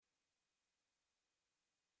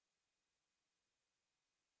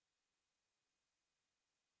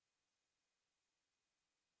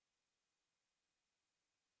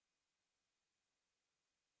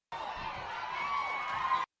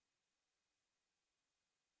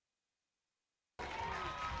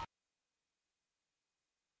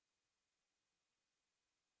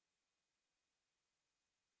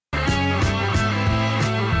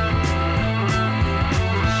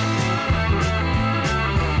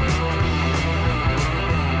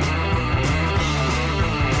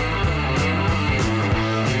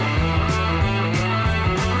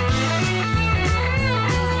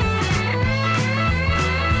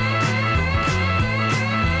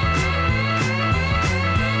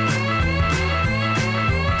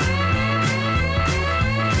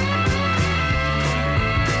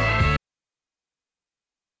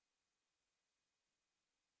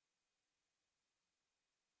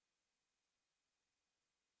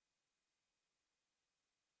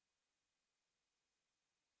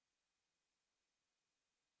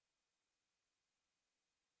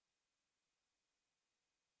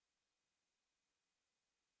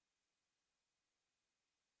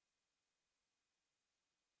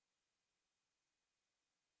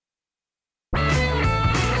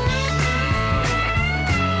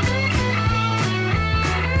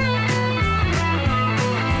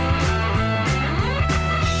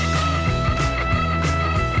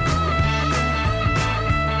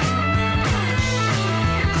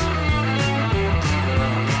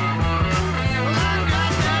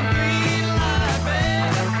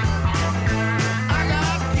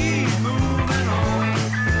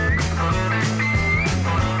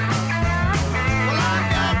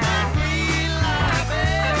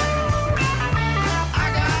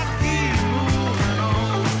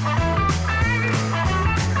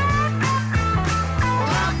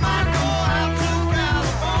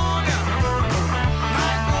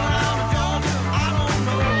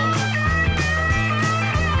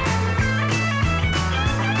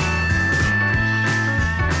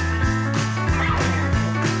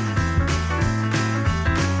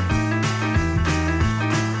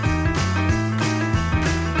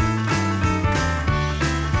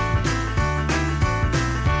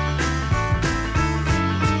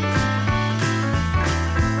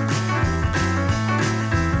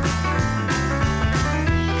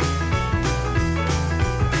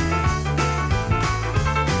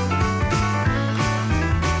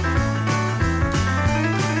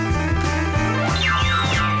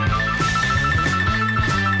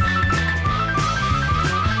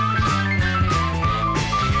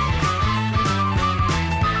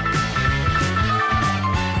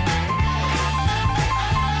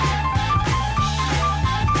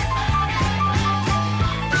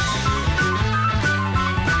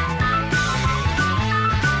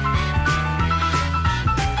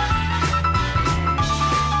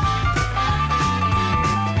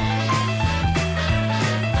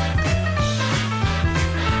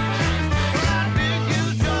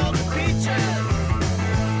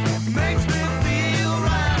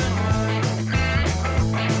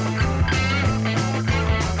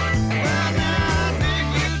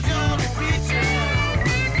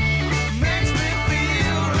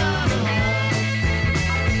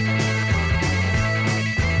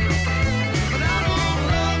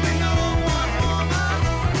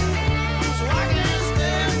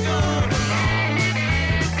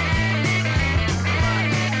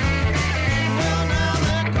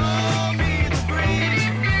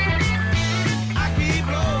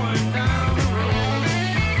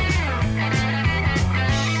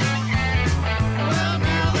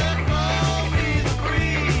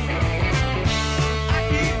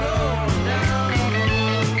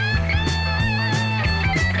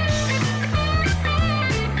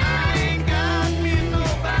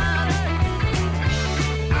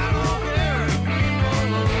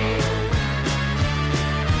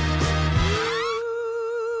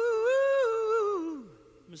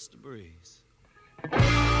breeze.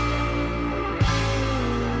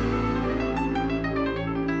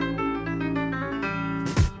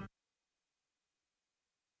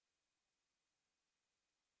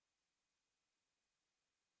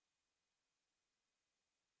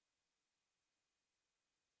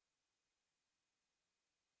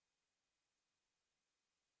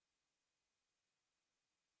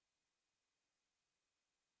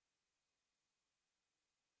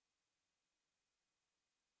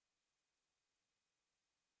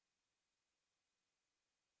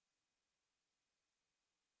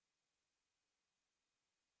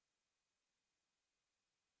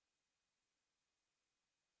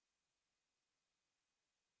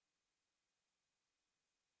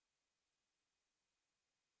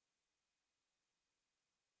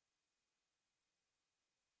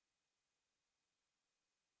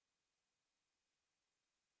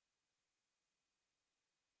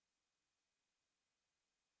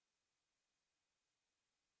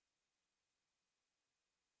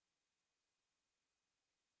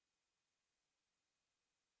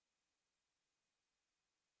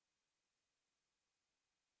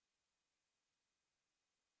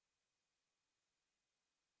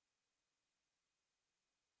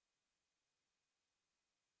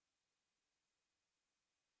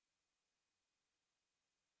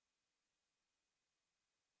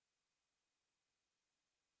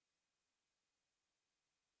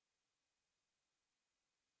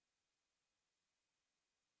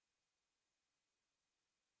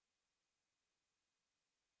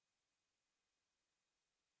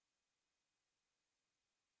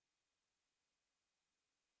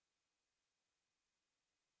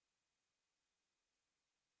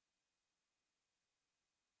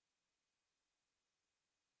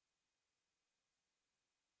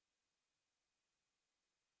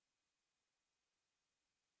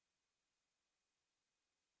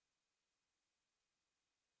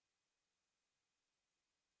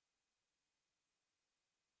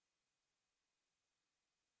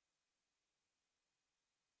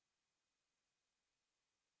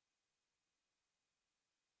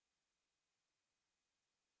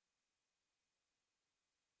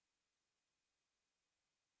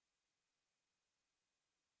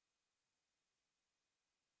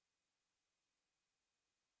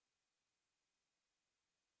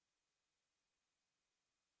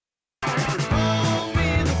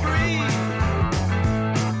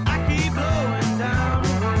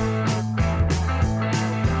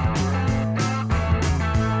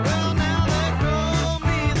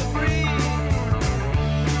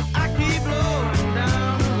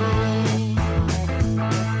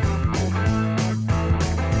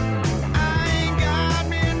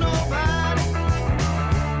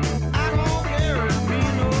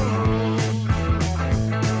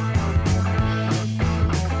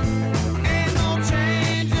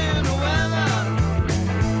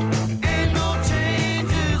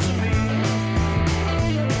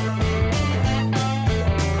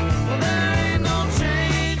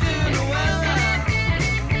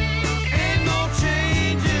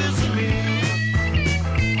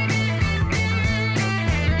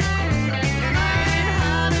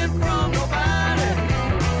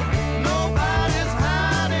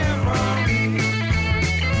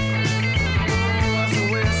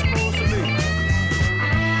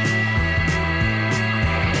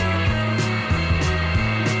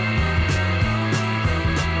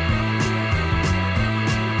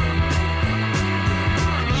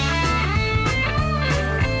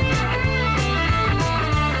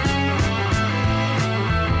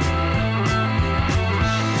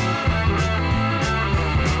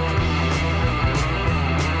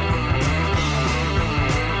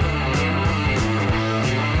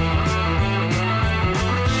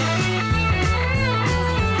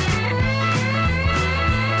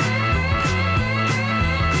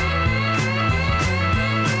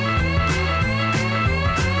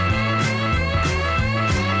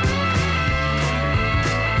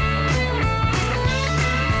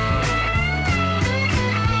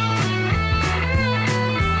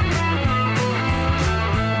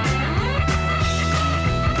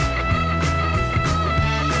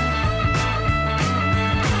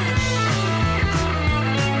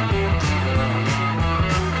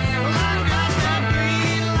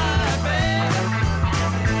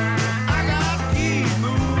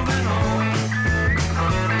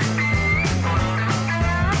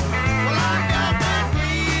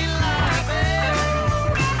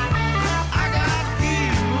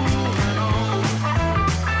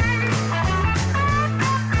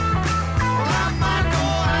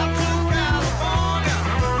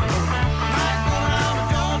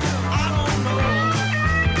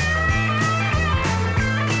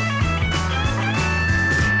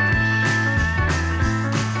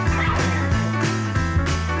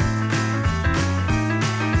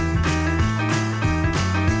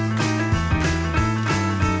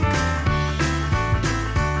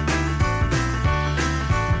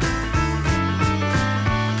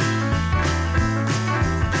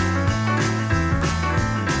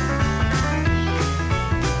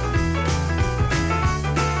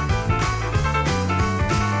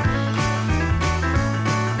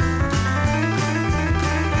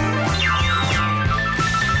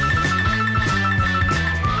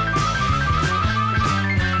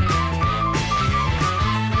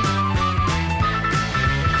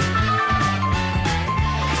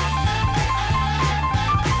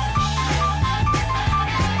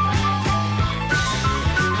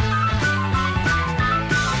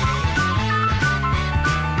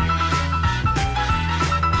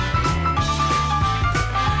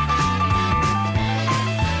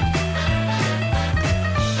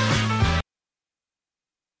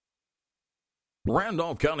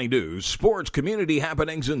 Randolph County News, sports, community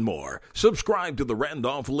happenings, and more. Subscribe to the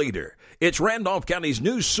Randolph Leader. It's Randolph County's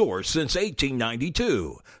news source since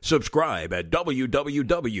 1892. Subscribe at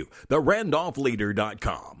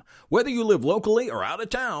www.therandolphleader.com. Whether you live locally or out of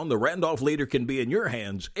town, the Randolph Leader can be in your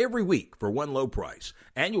hands every week for one low price.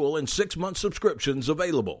 Annual and 6-month subscriptions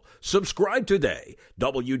available. Subscribe today.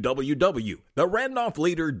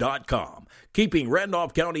 www.therandolphleader.com. Keeping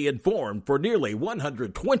Randolph County informed for nearly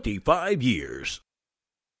 125 years.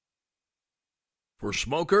 For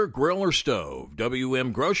smoker, grill, or stove,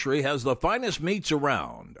 WM Grocery has the finest meats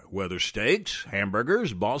around. Whether steaks,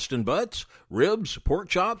 hamburgers, Boston butts, ribs, pork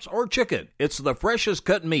chops, or chicken, it's the freshest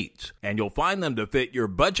cut meats, and you'll find them to fit your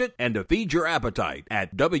budget and to feed your appetite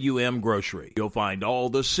at WM Grocery. You'll find all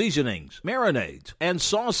the seasonings, marinades, and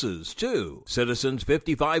sauces, too. Citizens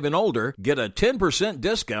 55 and older get a 10%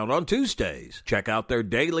 discount on Tuesdays. Check out their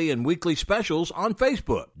daily and weekly specials on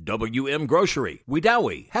Facebook. WM Grocery,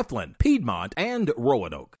 Wedowee, Heflin, Piedmont, and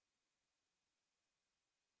Roanoke.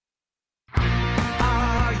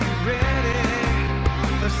 Are you ready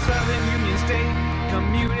for Southern Union State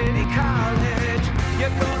Community College?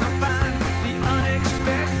 You're gonna find the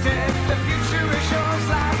unexpected. The future is yours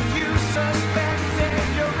like you suspected.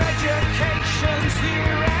 Your education's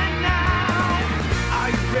here and now.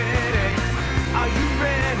 Are you ready? Are you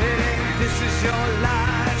ready? This is your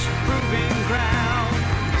life's proving ground.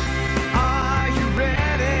 Are you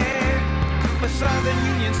ready for Southern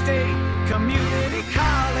Union State Community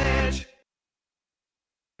College?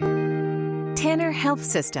 Tanner Health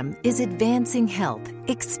System is advancing health,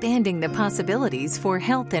 expanding the possibilities for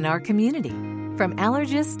health in our community. From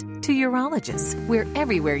allergists to urologists, we're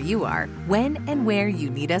everywhere you are, when and where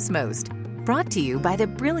you need us most. Brought to you by the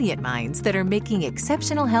brilliant minds that are making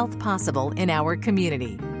exceptional health possible in our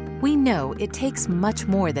community. We know it takes much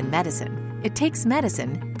more than medicine. It takes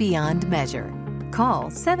medicine beyond measure.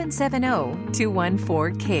 Call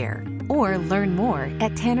 770-214-CARE or learn more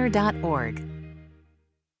at tanner.org.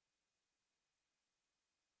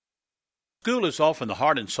 School is often the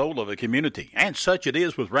heart and soul of a community, and such it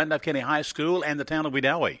is with Randolph County High School and the town of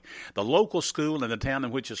Wedowee. The local school and the town in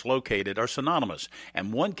which it's located are synonymous,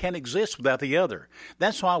 and one can't exist without the other.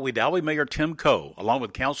 That's why Wedowee Mayor Tim Coe, along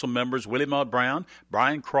with council members Willie Maud Brown,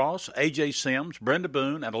 Brian Cross, A.J. Sims, Brenda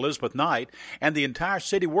Boone, and Elizabeth Knight, and the entire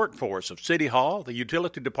city workforce of City Hall, the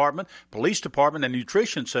Utility Department, Police Department, and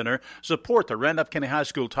Nutrition Center support the Randolph County High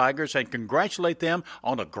School Tigers and congratulate them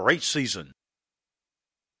on a great season.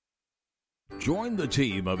 Join the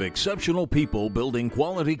team of exceptional people building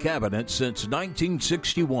quality cabinets since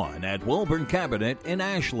 1961 at Welborn Cabinet in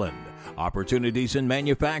Ashland. Opportunities in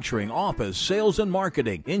manufacturing, office, sales and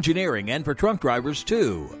marketing, engineering, and for truck drivers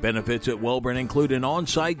too. Benefits at Welborn include an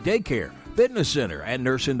on-site daycare, fitness center, and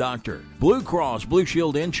nurse and doctor, Blue Cross Blue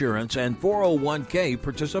Shield insurance, and 401k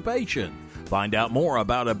participation. Find out more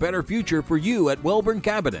about a better future for you at Welborn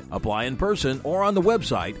Cabinet. Apply in person or on the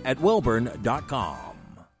website at welborn.com.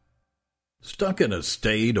 Stuck in a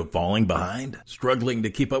state of falling behind? Struggling to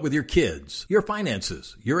keep up with your kids, your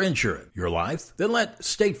finances, your insurance, your life? Then let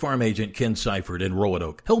State Farm agent Ken Seifert in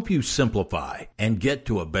Roanoke help you simplify and get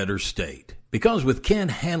to a better state. Because with Ken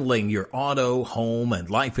handling your auto, home, and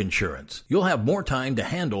life insurance, you'll have more time to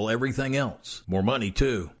handle everything else. More money,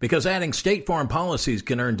 too. Because adding State Farm policies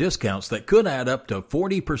can earn discounts that could add up to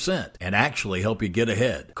 40% and actually help you get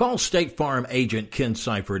ahead. Call State Farm agent Ken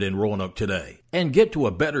Seifert in Roanoke today and get to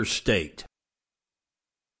a better state.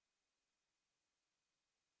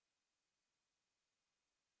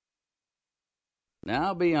 Now,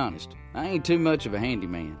 I'll be honest, I ain't too much of a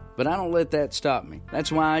handyman, but I don't let that stop me.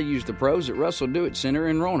 That's why I use the pros at Russell Do-It Center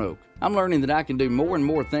in Roanoke. I'm learning that I can do more and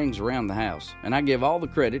more things around the house, and I give all the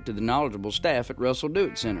credit to the knowledgeable staff at Russell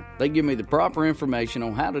Do-It Center. They give me the proper information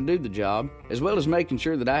on how to do the job, as well as making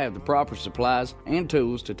sure that I have the proper supplies and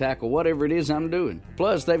tools to tackle whatever it is I'm doing.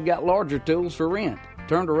 Plus, they've got larger tools for rent.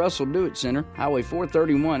 Turn to Russell Do-It Center, Highway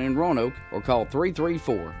 431 in Roanoke, or call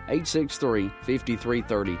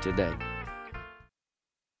 334-863-5330 today.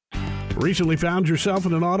 Recently found yourself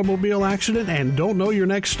in an automobile accident and don't know your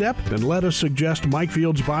next step? Then let us suggest Mike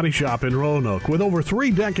Field's Body Shop in Roanoke. With over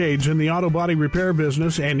 3 decades in the auto body repair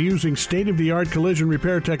business and using state-of-the-art collision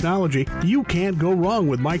repair technology, you can't go wrong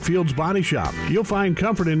with Mike Field's Body Shop. You'll find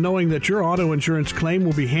comfort in knowing that your auto insurance claim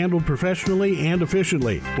will be handled professionally and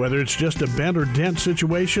efficiently. Whether it's just a bent or dent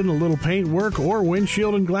situation, a little paint work, or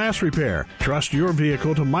windshield and glass repair, trust your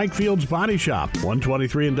vehicle to Mike Field's Body Shop,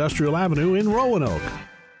 123 Industrial Avenue in Roanoke.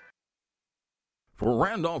 For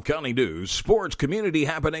Randolph County news, sports, community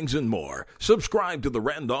happenings, and more, subscribe to the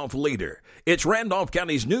Randolph Leader. It's Randolph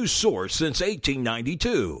County's news source since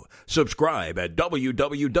 1892. Subscribe at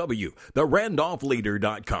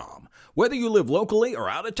www.therandolphleader.com. Whether you live locally or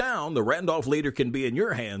out of town, the Randolph Leader can be in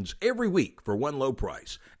your hands every week for one low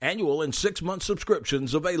price. Annual and 6-month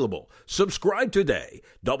subscriptions available. Subscribe today.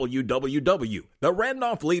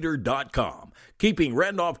 www.therandolphleader.com. Keeping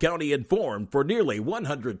Randolph County informed for nearly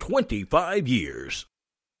 125 years.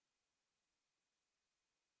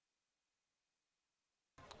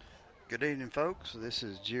 Good evening, folks. This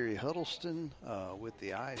is Jerry Huddleston with the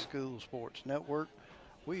iSchool Sports Network.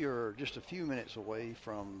 We are just a few minutes away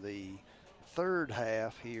from the third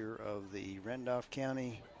half here of the Randolph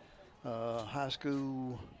County High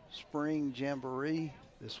School Spring Jamboree.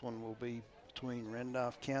 This one will be between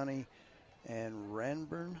Randolph County and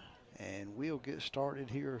Ranburne, and we'll get started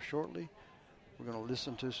here shortly. We're going to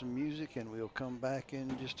listen to some music, and we'll come back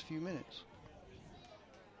in just a few minutes.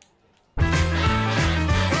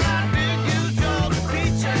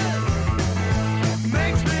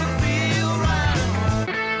 Makes me feel right.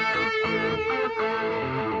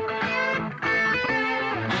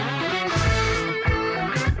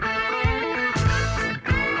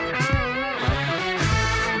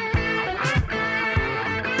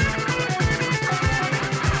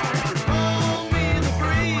 Hold me in the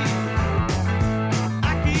breeze. I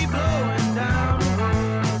keep blowing down the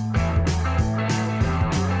road.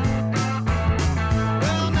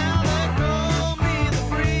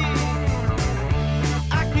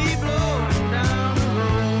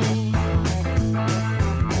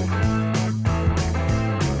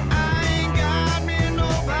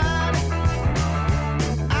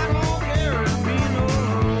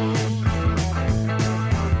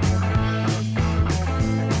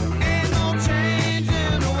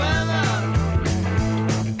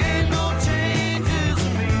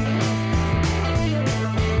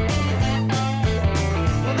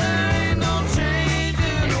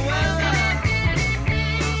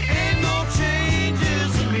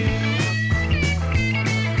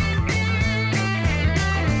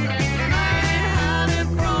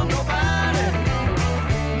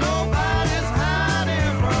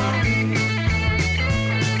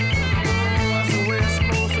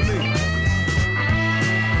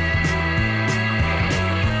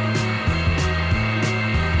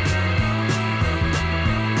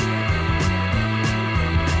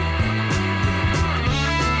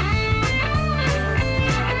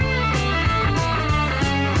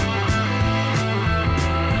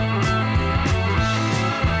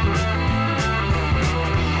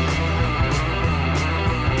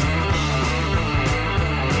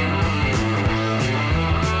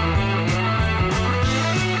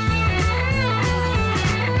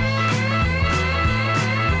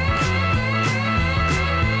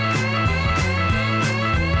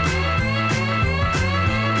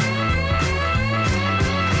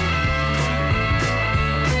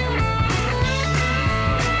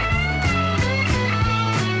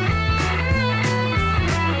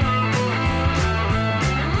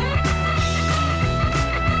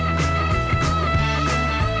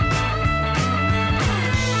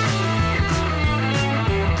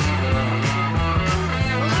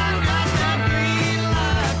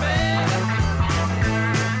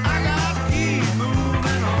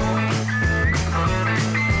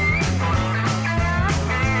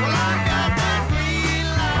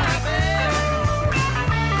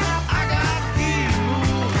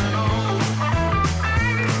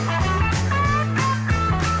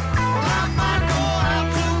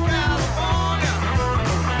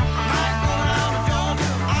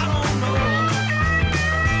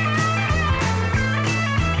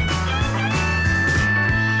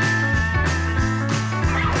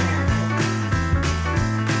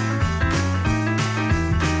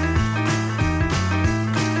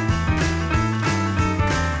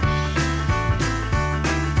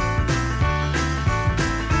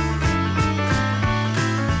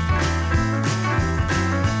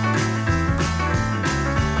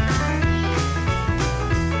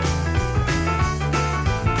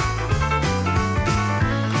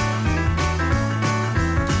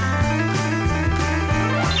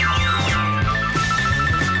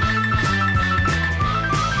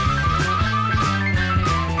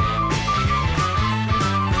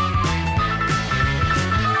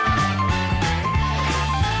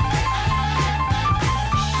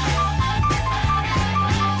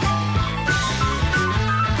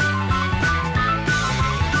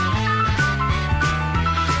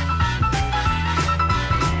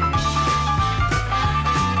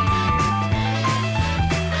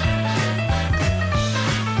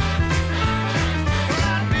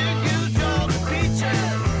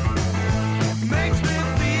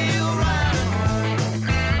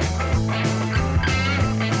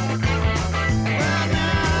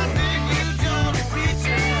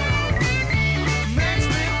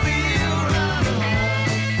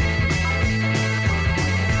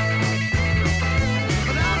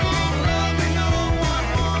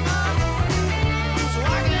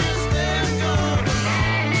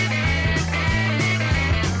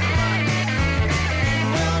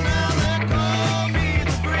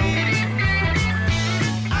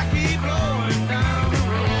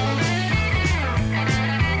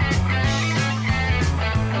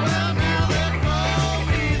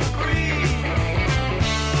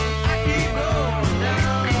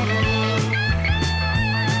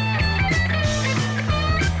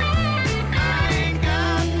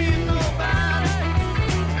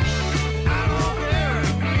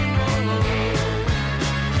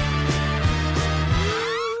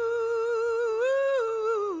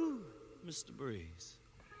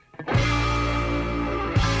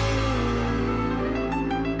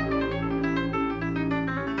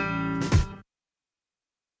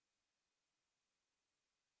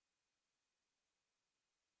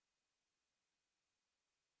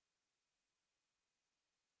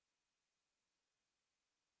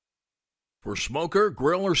 For smoker,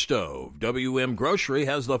 grill, or stove, WM Grocery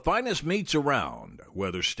has the finest meats around.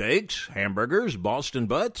 Whether steaks, hamburgers, Boston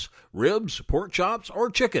butts, ribs, pork chops, or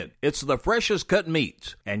chicken, it's the freshest cut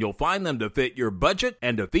meats, and you'll find them to fit your budget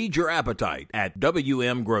and to feed your appetite at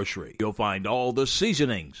WM Grocery. You'll find all the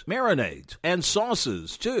seasonings, marinades, and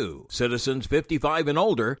sauces, too. Citizens 55 and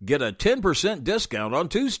older get a 10% discount on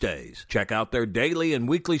Tuesdays. Check out their daily and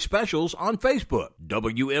weekly specials on Facebook.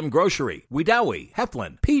 WM Grocery, Wedowee,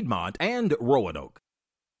 Heflin, Piedmont, and Roanoke.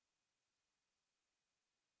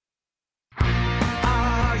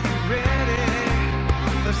 Are you ready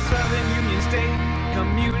for Southern Union State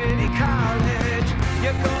Community College?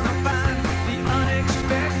 You're gonna find the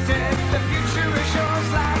unexpected. The future is yours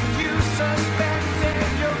like you suspected.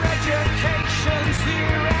 Your education's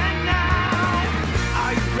here and now.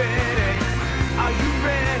 Are you ready? Are you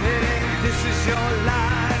ready? This is your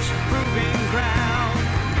life's proving ground.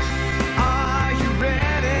 Are you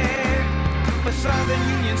ready for Southern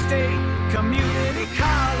Union State Community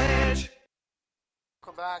College?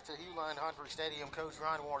 Welcome back to Hewline Humphrey Stadium. Coach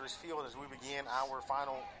Ryan Waters Field as we begin our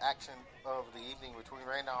final action of the evening between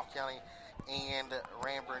Randolph County and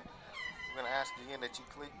Ranburne. We're going to ask again that you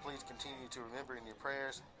please continue to remember in your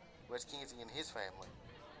prayers Wes Kinsey and his family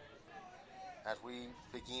as we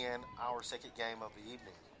begin our second game of the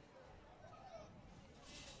evening.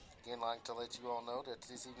 Again, I'd like to let you all know that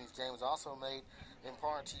this evening's game is also made in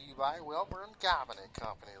part to you by Ranburne Cabinet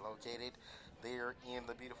Company, located there in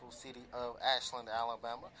the beautiful city of Ashland,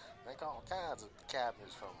 Alabama. Make all kinds of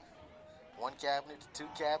cabinets, from one cabinet to two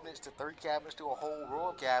cabinets to three cabinets to a whole row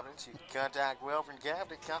of cabinets. You can contact Ranburne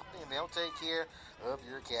Cabinet Company and they'll take care of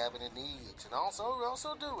your cabinet needs. And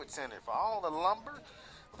also Do It Center for all the lumber,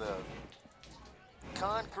 the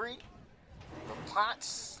concrete, the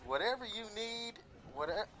pots, whatever you need,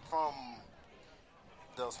 whatever, from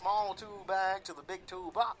the small tool bag to the big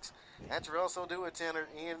tool box. That's your Also Do It Center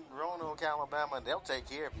in Roanoke, Alabama, and they'll take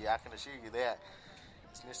care of you. I can assure you that.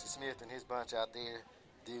 It's Mr. Smith and his bunch out there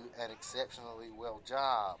do an exceptionally well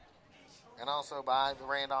job. And also by the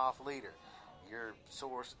Randolph Leader, your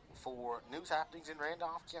source for news happenings in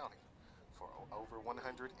Randolph County for over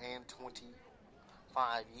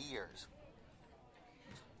 125 years.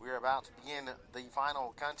 We're about to begin the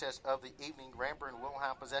final contest of the evening. Ranburne will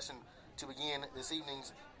have possession to begin this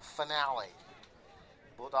evening's finale.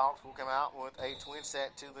 Bulldogs will come out with a twin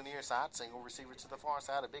set to the near side, single receiver to the far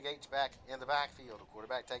side, a big H back in the backfield. The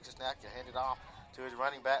quarterback takes a snap, you hand it off to his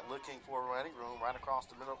running back, looking for running room right across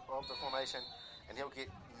the middle of the formation, and he'll get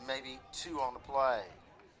maybe two on the play.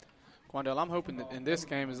 Quandale, I'm hoping that in this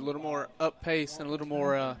game is a little more up pace and a little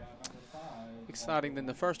more exciting than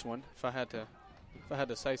the first one, if I had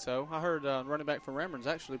to say so. I heard running back from Ranburne's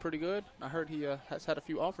actually pretty good. I heard he has had a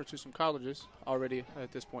few offers to some colleges already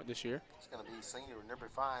at this point this year. It's going to be senior number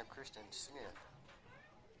 5, Christian Smith,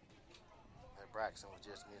 that Braxton was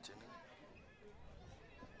just mentioning.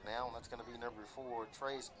 Now that's going to be number 4,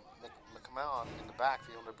 Trace McMahon in the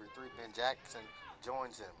backfield. Number 3, Ben Jackson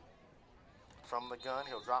joins him. From the gun,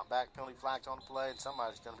 he'll drop back, penalty flags on the play, and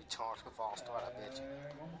somebody's going to be charged with false start, I bet you.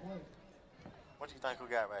 What do you think we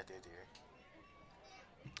got right there, Jerry?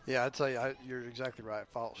 Yeah, I'd say you're exactly right.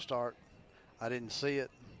 False start. I didn't see it,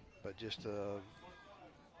 but just,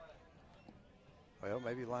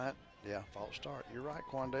 maybe line. Yeah, false start. You're right,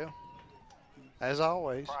 Quandale. As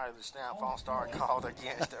always. Prior to the snap, false start called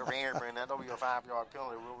against Ranburne. That'll be a 5-yard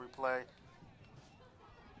penalty. We'll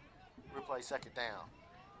replay second down.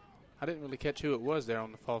 I didn't really catch who it was there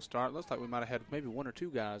on the false start. Looks like we might have had maybe 1 or 2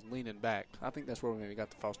 guys leaning back. I think that's where we maybe got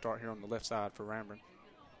the false start here on the left side for Ranburne.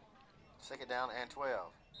 Second down and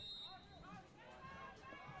 12.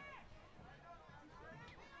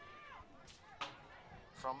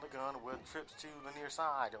 From the gun with trips to the near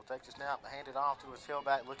side. He'll take the snap, hand it off to his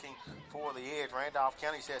tailback looking for the edge. Randolph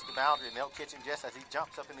County sets the boundary, and they'll catch him just as he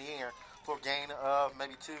jumps up in the air for a gain of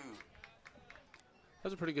maybe 2. That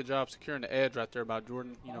was a pretty good job securing the edge right there by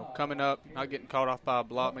Jordan. You know, coming up, not getting caught off by a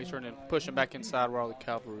block, make sure and then pushing back inside where all the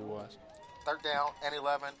cavalry was. Third down and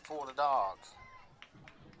 11 for the Dogs.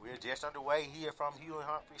 We're just underway here from Hewlett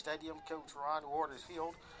Humphrey Stadium. Coach Ron Waters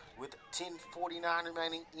Field with 10:49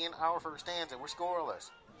 remaining in our first stanza. We're scoreless.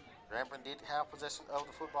 Ranburne did have possession of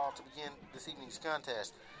the football to begin this evening's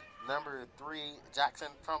contest. Number 3,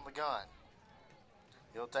 Jackson from the gun.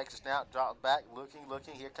 He'll take the snap, drop back, looking.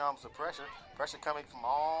 Here comes the pressure. Pressure coming from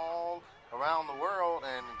all around the world,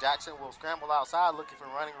 and Jackson will scramble outside looking for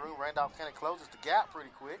running room. Randolph County closes the gap pretty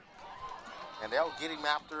quick, and they'll get him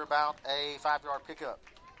after about a 5-yard pickup.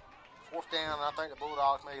 Fourth down, and I think the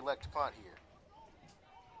Bulldogs may elect to punt here.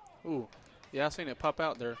 Ooh, yeah, I seen it pop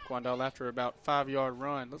out there, Quandale, after about 5-yard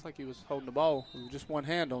run. Looks like he was holding the ball with just one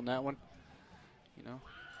hand on that one. You know.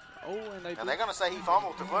 Oh, and they're going to say he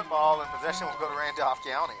fumbled the football, and possession will go to Randolph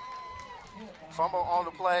County. Fumble on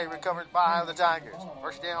the play, recovered by the Tigers.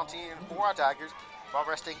 First down, 10 for our Tigers. Ball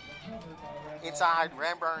resting inside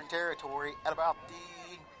Ranburne territory at about the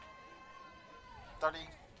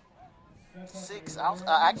 36,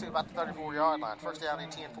 actually about the 34-yard line. First down and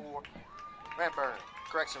 10 for Ranburne.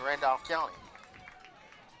 Correction, Randolph County.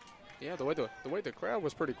 Yeah, the way the crowd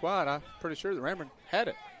was pretty quiet, I'm pretty sure that Ranburne had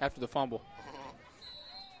it after the fumble.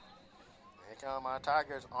 Here come our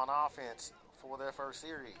Tigers on offense for their first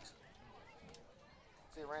series.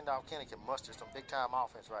 See, Randolph County can muster some big-time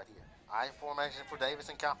offense right here. I formation for Davis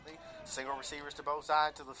and company. Single receivers to both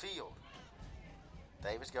sides of the field.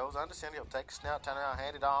 Davis goes under center. He'll take a snap, turn around,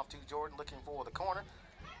 hand it off to Jordan looking for the corner.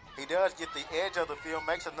 He does get the edge of the field,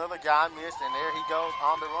 makes another guy miss, and there he goes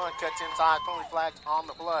on the run, cuts inside, penalty flags on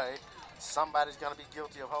the play. Somebody's going to be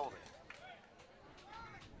guilty of holding.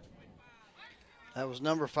 That was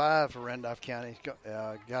number 5 for Randolph County.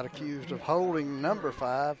 Got accused of holding number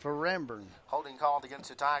 5 for Ranburne. Holding called against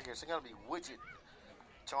the Tigers. They're going to be Widget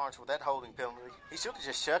charged with that holding penalty. He should have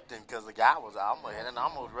just shucked him because the guy was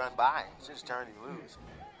almost run by him. Just turned him loose.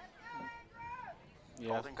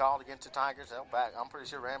 Yeah. Holding called against the Tigers. They'll back. I'm pretty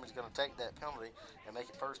sure Ranburne's going to take that penalty and make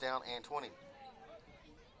it first down and 20.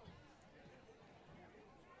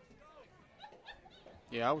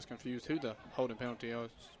 Yeah, I was confused who the holding penalty was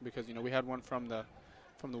because, you know, we had one from the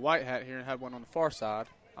white hat here and had one on the far side.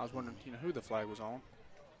 I was wondering, you know, who the flag was on.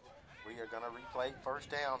 We are going to replay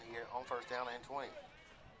first down here on first down and 20.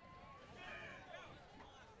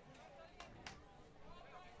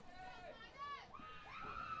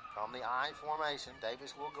 From the I formation,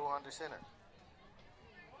 Davis will go under center.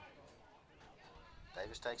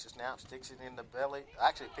 Davis takes a snap, sticks it in the belly,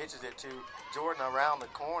 actually pitches it to Jordan around the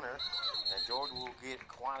corner, and Jordan will get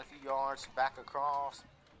quite a few yards back across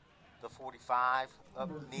the 45 up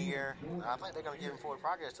near. I think they're going to give him forward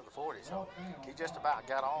progress to the 40, so he just about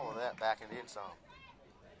got all of that back and then some.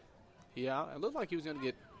 Yeah, it looked like he was going to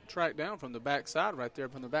get tracked down from the backside right there,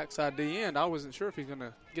 from the backside D end. I wasn't sure if he's going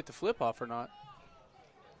to get the flip off or not.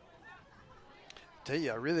 Tell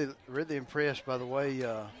you, I really impressed by the way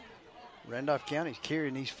Randolph County's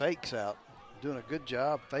carrying these fakes out, doing a good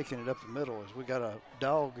job faking it up the middle as we got a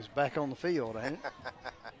dog is back on the field, ain't it?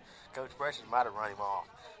 Coach Precious might have run him off.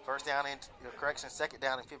 First down in correction, second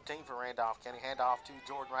down and 15 for Randolph County. Hand off to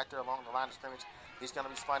Jordan right there along the line of scrimmage. He's going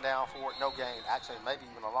to be spun down for no gain. Actually, maybe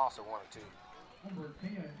even a loss of 1 or 2.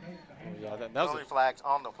 Yeah, that penalty flags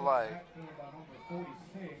on the play.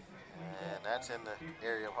 And that's in the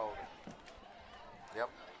area of holding. Yep.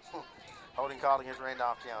 Holding call against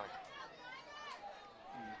Randolph County.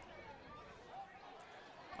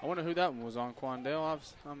 I wonder who that one was on, Quandale.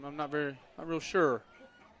 I'm not real sure.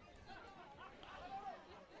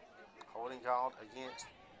 Holding called against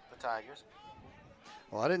the Tigers.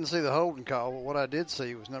 Well, I didn't see the holding call, but what I did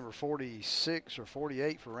see was number 46 or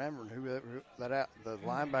 48 for Ranburne, the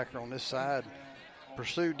linebacker on this side,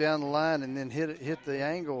 pursued down the line and then hit the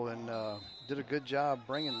angle and did a good job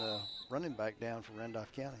bringing the running back down for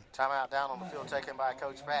Randolph County. Timeout down on the field taken by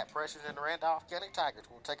Coach Pat Precious and the Randolph County Tigers.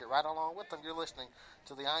 We'll take it right along with them. You're listening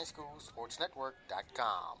to the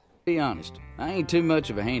iSchoolSportsNetwork.com. Be honest, I ain't too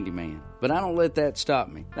much of a handyman, but I don't let that stop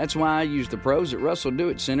me. That's why I use the pros at Russell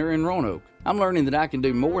Do-It Center in Roanoke. I'm learning that I can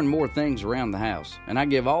do more and more things around the house, and I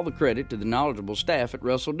give all the credit to the knowledgeable staff at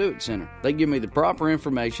Russell Do-It Center. They give me the proper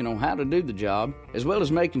information on how to do the job, as well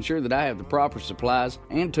as making sure that I have the proper supplies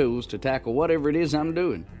and tools to tackle whatever it is I'm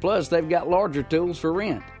doing. Plus, they've got larger tools for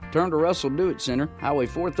rent. Turn to Russell Do-It Center, Highway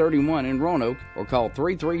 431 in Roanoke, or call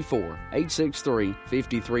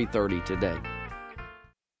 334-863-5330 today.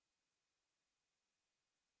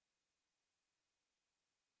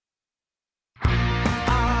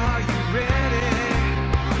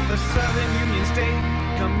 Southern Union State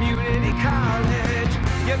Community College.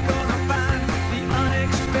 You're gonna find the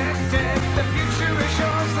unexpected. The future is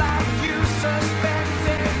yours like you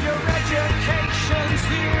suspected. Your education's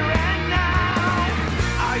here and now.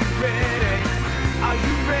 Are you ready? Are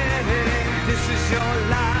you ready? This is your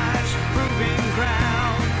life's proving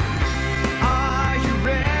ground. Are you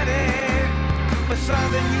ready for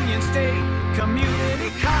Southern Union State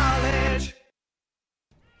Community College?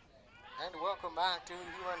 And welcome back to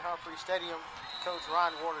Hugh and Humphrey Stadium. Coach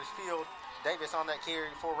Ron Waters Field. Davis on that carry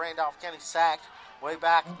for Randolph County, sacked way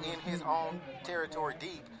back in his own territory,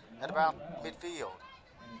 deep at about midfield.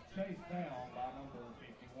 Going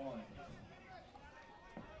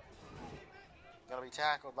to be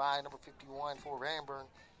tackled by number 51 for Ranburne.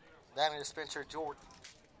 That is Spencer Jordan.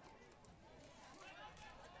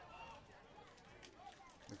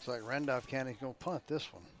 Looks like Randolph County's going to punt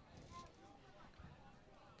this one.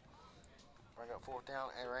 Bring up fourth down,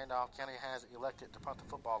 and Randolph County has elected to punt the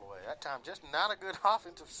football away. That time, just not a good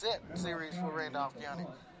offensive set series for Randolph County.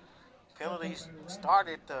 Penalties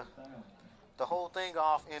started the whole thing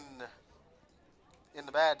off in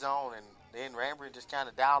the bad zone, and then Ranburne just kind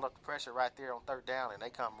of dialed up the pressure right there on third down, and they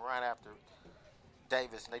come right after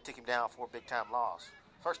Davis, and they took him down for a big-time loss.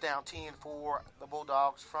 First down, 10 for the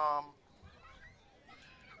Bulldogs from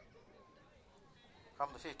the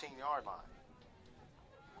 15-yard line.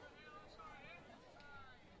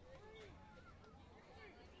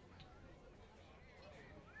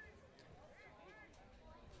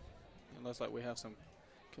 It looks like we have some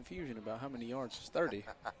confusion about how many yards is 30.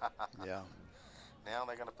 Yeah. Now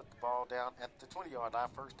they're going to put the ball down at the 20-yard line.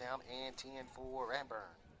 First down and 10 for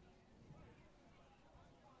Ranburne.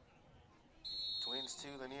 Twins to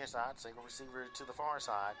the near side. Single receiver to the far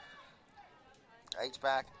side.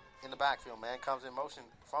 H-back in the backfield. Man comes in motion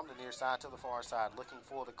from the near side to the far side looking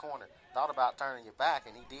for the corner. Thought about turning it back,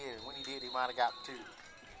 and he did. And when he did, he might have got 2.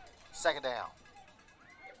 Second down.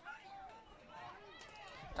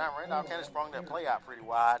 Time Randolph County sprung that play out pretty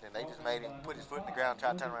wide, and they just made him put his foot in the ground,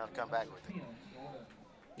 try to turn around and come back with it.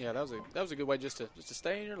 Yeah, that was a good way just to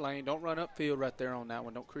stay in your lane. Don't run upfield right there on that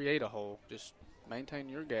one. Don't create a hole. Just maintain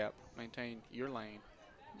your gap, maintain your lane.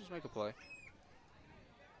 Just make a play.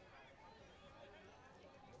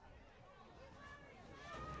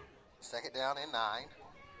 Second down and 9.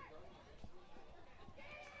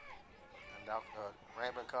 And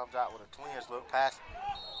Ranburne comes out with a Twins look. Pass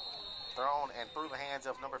thrown and through the hands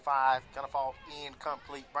of number 5. Gonna fall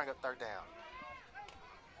incomplete. Bring up third down.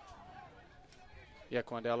 Yeah,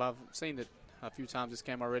 Quandale, I've seen it a few times this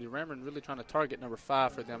game already. Ranburne really trying to target number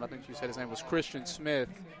 5 for them. I think you said his name was Christian Smith.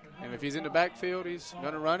 And if he's in the backfield, he's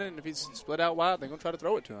going to run it. And if he's split out wide, they're going to try to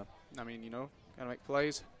throw it to him. I mean, got to make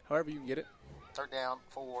plays however you can get it. Third down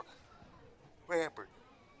for Ranburne.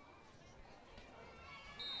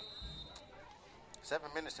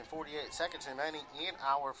 7 minutes and 48 seconds remaining in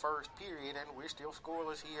our first period, and we're still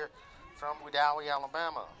scoreless here from Wedowee,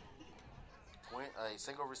 Alabama. A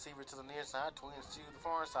single receiver to the near side, Twins to the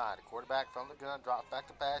far side. The quarterback from the gun drops back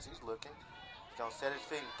to pass. He's looking. He's going to set his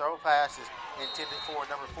feet and throw. Pass is intended for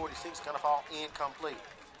number 46. Going to fall incomplete.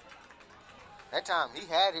 That time he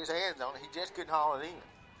had his hands on it. He just couldn't haul it in.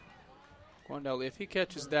 Quandale, if he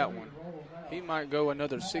catches that one, he might go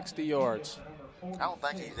another 60 yards. I don't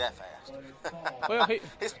think he's that fast. Well,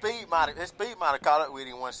 his speed might have caught up with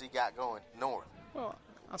him once he got going north. Well,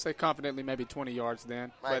 I'll say confidently maybe 20 yards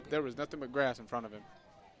then, Maybe. But there was nothing but grass in front of him.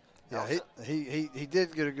 Yeah, he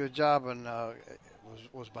did get a good job and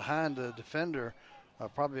was behind the defender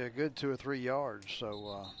probably a good 2 or 3 yards.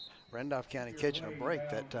 So Randolph County catching a break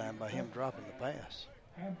that time by him dropping the pass.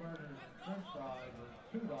 Here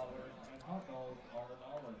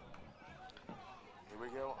we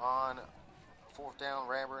go on fourth down.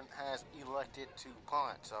 Ranburne has elected to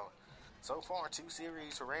punt. So far, 2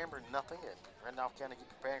 series for Ranburne, nothing, and Randolph County get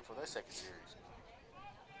preparing for their second series.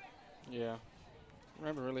 Yeah.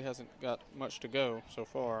 Ranburne really hasn't got much to go so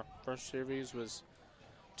far. First series was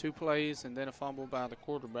 2 plays and then a fumble by the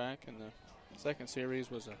quarterback, and the second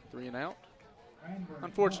series was a 3-and-out.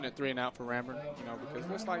 Unfortunate 3-and-out for Ranburne, because it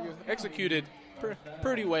looks like it was executed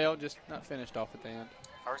pretty well, just not finished off at the end.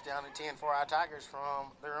 First down and 10 for our Tigers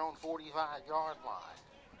from their own 45-yard line.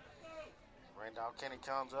 Randolph County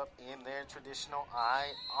comes up in their traditional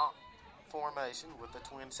I formation with the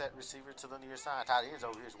twin set receiver to the near side. Tight ends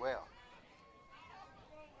over here as well.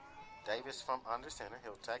 Davis from under center.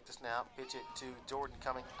 He'll take the snap, pitch it to Jordan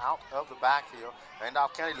coming out of the backfield.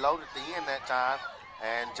 Randolph County loaded the end that time,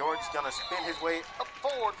 and Jordan's going to spin his way up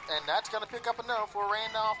forward, and that's going to pick up enough for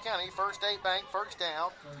Randolph County. First State Bank, first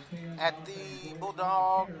down at the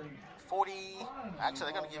Bulldog 40.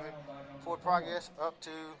 Actually, they're going to give him forward progress up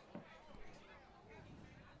to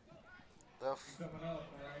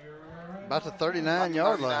about the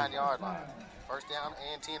 39-yard line. 39-yard line. First down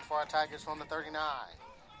and 10 for our Tigers from the 39.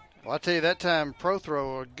 Well, I tell you, that time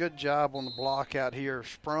Prothrow, a good job on the block out here,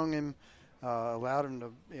 sprung him, allowed him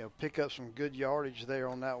to pick up some good yardage there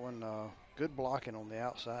on that one. Good blocking on the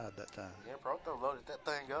outside that time. Yeah, Prothrow loaded that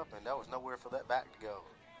thing up, and there was nowhere for that back to go.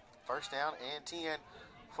 First down and 10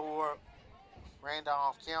 for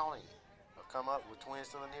Randolph County. Come up with twins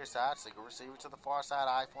to the near side, single receiver to the far side,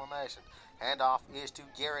 I formation. Handoff is to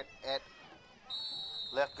Garrett at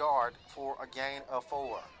left guard for a gain of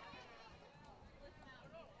 4.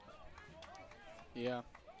 Yeah,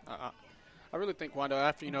 I really think Wando,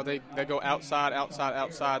 after they go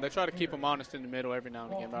outside, they try to keep them honest in the middle every now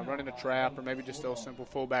and again by running a trap or maybe just throw a simple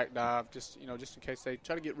fullback dive, just in case they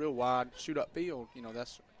try to get real wide, shoot up field.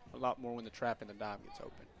 That's a lot more when the trap and the dive gets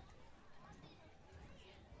open.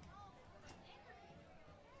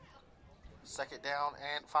 Second down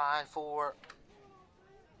and 5 for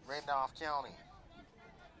Randolph County.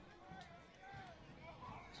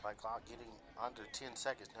 Play clock getting under 10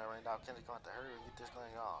 seconds now. Randolph County's going to have to hurry and get this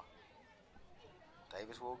thing off.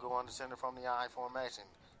 Davis will go under center from the I formation.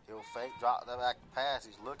 He'll fake, drop the back pass.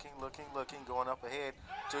 He's looking, going up ahead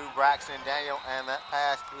to Braxton Daniel, and that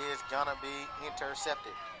pass is going to be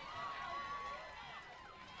intercepted.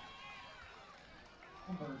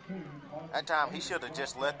 That time he should have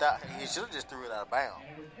just he should have just threw it out of bounds.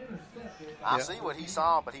 I see what he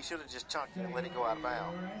saw, but he should have just chunked it and let it go out of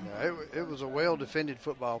bounds. Yeah, it was a well-defended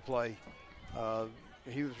football play.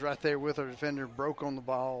 He was right there with our defender, broke on the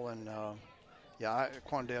ball, and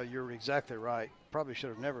Quandale, you're exactly right. Probably should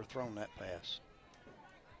have never thrown that pass.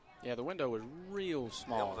 Yeah, the window was real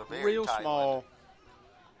small. It was a very real tight small. window.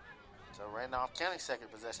 So Randolph County's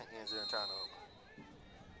second possession ends in a turnover.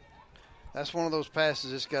 That's one of those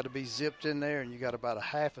passes that's got to be zipped in there, and you got about a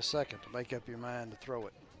half a second to make up your mind to throw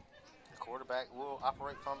it. The quarterback will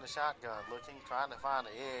operate from the shotgun, trying to find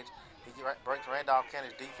the edge. He breaks Randolph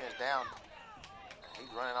County's defense down. He's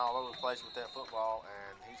running all over the place with that football,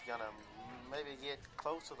 and he's going to maybe get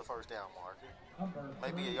close to the first down marker.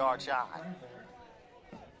 Maybe a yard shy.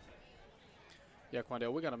 Yeah,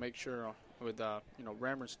 Quandale, we got to make sure with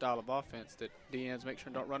Ranburne's style of offense that DNs make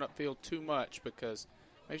sure don't run upfield too much, because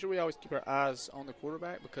make sure we always keep our eyes on the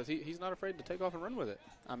quarterback, because he's not afraid to take off and run with it.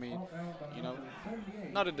 I mean,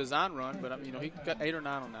 not a design run, but he got 8 or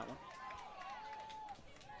 9 on that one.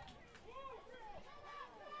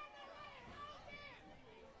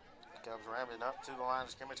 Comes rambling up to the line of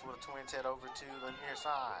scrimmage with a twin head over to the near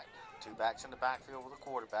side. 2 backs in the backfield with a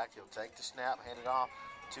quarterback. He'll take the snap, hand it off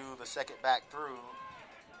to the second back through.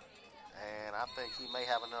 And I think he may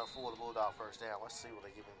have enough for the Bulldog first down. Let's see, will they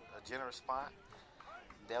give him a generous spot?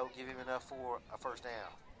 They'll give him enough for a first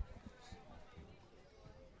down.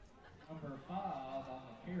 Number 5 on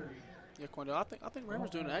the carry. Yeah, Quandale, I think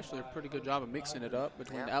Ranburne's doing actually a pretty good job of mixing it up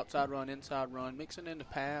between the outside run, inside run, mixing in the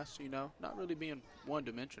pass, not really being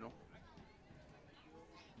one-dimensional.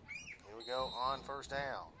 Here we go on first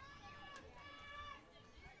down.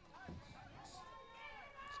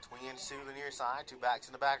 Twins to the near side, 2 backs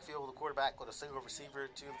in the backfield with a quarterback with a single receiver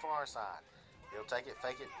to the far side. He'll take it,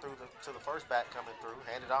 fake it to the first back coming through,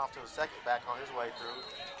 hand it off to the second back on his way through,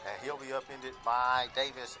 and he'll be upended by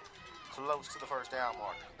Davis close to the first down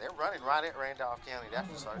marker. They're running right at Randolph County, that's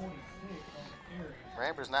for certain.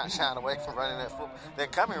 Ranburne's not shying away from running that football. They're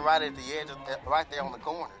coming right at the edge, right there on the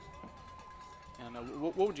corners. And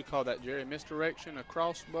what would you call that, Jerry? Misdirection, a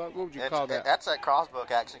crossbuck? What would you call that? That's that crossbuck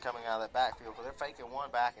action coming out of that backfield, because they're faking one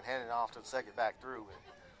back and handing it off to the second back through. And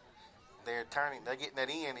they're getting that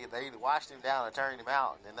in. They either washed him down or turned him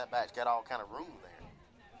out, and then that back's got all kind of room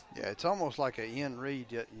there. Yeah, it's almost like an end read,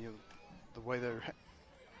 the way they're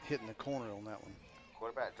hitting the corner on that one.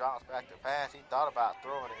 Quarterback drops back to pass. He thought about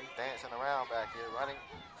throwing it. He's dancing around back here, running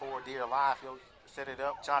for dear life. He'll set it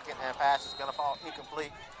up, chunk it, and pass is going to fall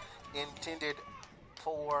incomplete. Intended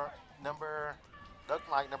for number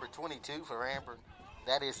 22 for Ranburne.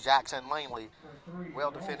 That is Jackson Langley. Well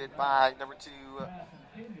defended by number 2,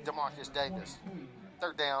 DeMarcus Davis.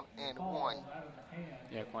 Third down and 1.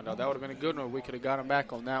 Yeah, Quandale, that would have been a good one. We could have got him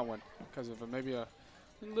back on that one because of maybe a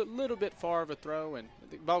little bit far of a throw, and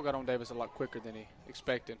the ball got on Davis a lot quicker than he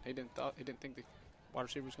expected. He didn't think the wide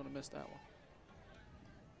receiver was going to miss that one.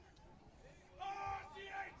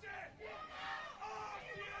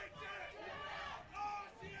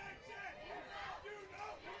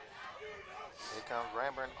 Here comes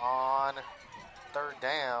Ranburne on third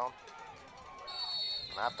down.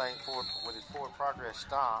 And I think with his forward progress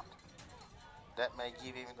stopped, that may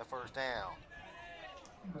give him the first down.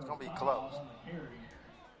 It's going to be close.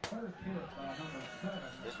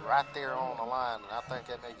 It's right there on the line, and I think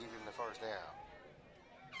that may give him the first down.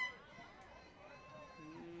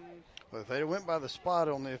 Well, if they went by the spot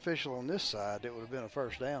on the official on this side, it would have been a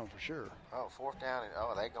first down for sure. Oh, fourth down.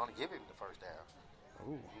 They're going to give him the first down.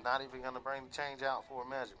 Ooh. Not even going to bring the change out for a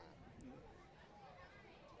measurement.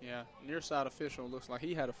 Yeah, near side official looks like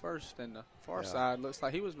he had a first, and the far side looks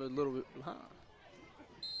like he was a little bit behind.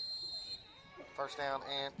 First down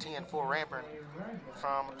and 10 for Ranburne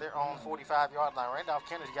from their own 45-yard line. Randolph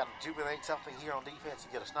County's got to jubilate something here on defense to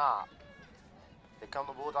get a stop. Here come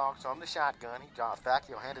the Bulldogs on the shotgun. He drops back.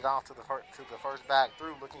 He'll hand it off to the first back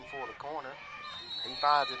through, looking for the corner. He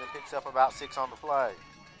finds it and picks up about 6 on the play.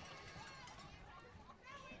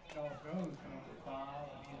 Ball goes to number 5.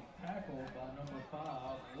 He is tackled by number 5,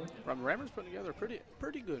 Ranburne's putting together a pretty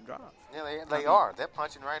good drive. Yeah, they are. They're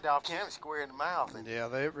punching Randolph County square in the mouth. Yeah,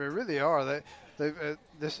 they really are.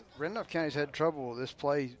 This Randolph County's had trouble with this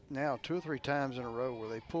play now 2 or 3 times in a row where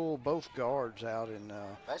they pull both guards out and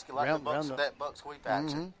basically like that buck sweep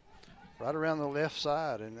action. Right around the left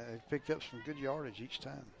side, and they picked up some good yardage each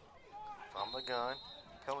time. From the gun,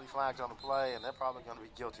 penalty flags on the play, and they're probably going to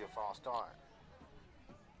be guilty of false start.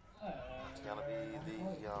 It's going to be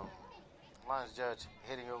the Lions judge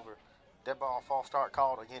hitting over. Dead ball, false start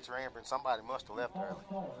called against Ranburne. Somebody must have left early.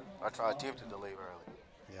 Or attempted to leave early.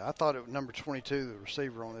 Yeah, I thought it was number 22, the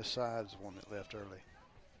receiver on this side, is the one that left early.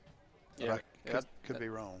 Yeah, could be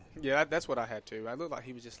wrong. Yeah, that's what I had too. I looked like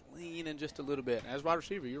he was just leaning just a little bit. As wide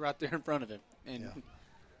receiver, you're right there in front of him. And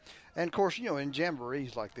of course, in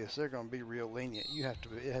jamborees like this, they're going to be real lenient.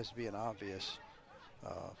 It has to be an obvious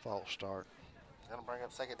false start. Going to bring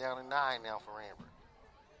up 2nd down and 9 now for Ranburne.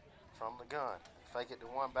 From the gun. Fake it to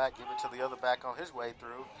one back, give it to the other back on his way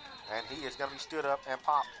through, and he is going to be stood up and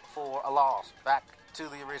popped for a loss. Back to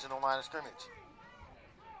the original line of scrimmage.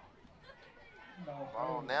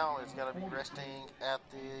 Ball now is going to be resting at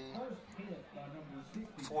the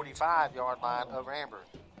 45-yard line of Ranburne.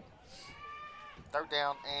 3rd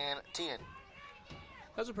down and 10.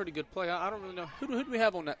 That was a pretty good play. I don't really know. Who do we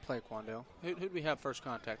have on that play, Quandale? Who do we have first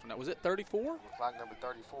contact on that? Was it 34? Looks like number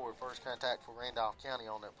 34, first contact for Randolph County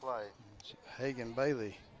on that play. It's Hagan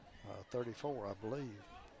Bailey, 34, I believe.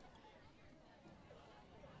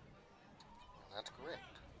 That's correct.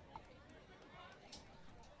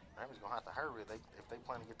 Ranburne's going to have to hurry if they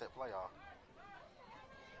plan to get that play off.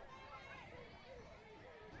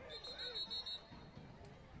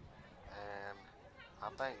 And I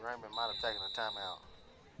think Ranburne might have taken a timeout.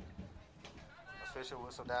 Official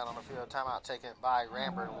whistle down on the field. Timeout taken by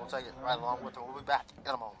Ranburne. We'll take it right along with them. We'll be back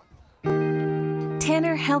in a moment.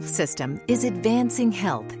 Tanner Health System is advancing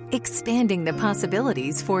health, expanding the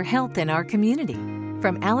possibilities for health in our community.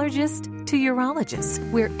 From allergist to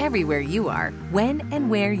urologist, we're everywhere you are, when and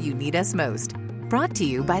where you need us most. Brought to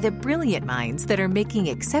you by the brilliant minds that are making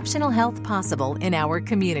exceptional health possible in our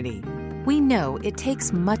community. We know it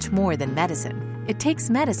takes much more than medicine. It takes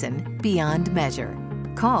medicine beyond measure.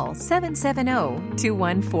 Call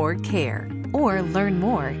 770-214-CARE or learn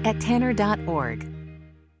more at tanner.org.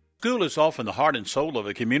 School is often the heart and soul of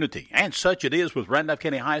a community, and such it is with Randolph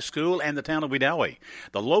County High School and the town of Wedowee.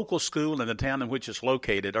 The local school and the town in which it's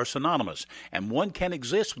located are synonymous, and one can't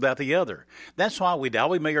exist without the other. That's why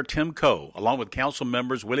Wedowee Mayor Tim Coe, along with council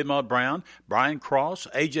members Willie Maud Brown, Brian Cross,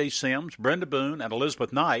 A.J. Sims, Brenda Boone, and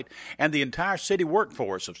Elizabeth Knight, and the entire city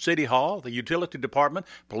workforce of City Hall, the Utility Department,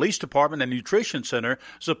 Police Department, and Nutrition Center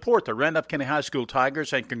support the Randolph County High School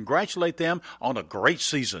Tigers and congratulate them on a great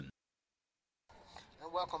season.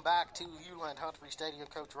 Welcome back to Uland Humphrey Stadium.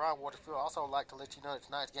 Coach Ron Waterfield. Also like to let you know that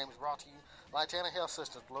tonight's game is brought to you by Tanner Health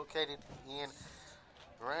Systems, located in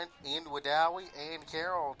Wedowee and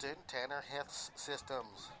Carrollton. Tanner Health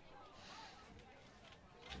Systems.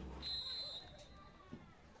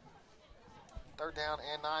 Third down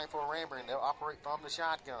and 9 for Ranburne. They'll operate from the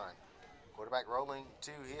shotgun. Quarterback rolling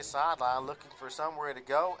to his sideline, looking for somewhere to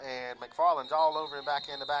go, and McFarland's all over him back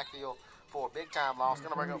in the backfield for a big-time loss.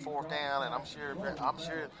 Going to bring up 4th down, and I'm sure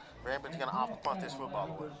Ranburne's going to opt to punt this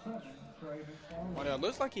football away. Well, it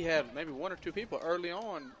looks like he had maybe 1 or 2 people early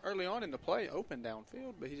on in the play open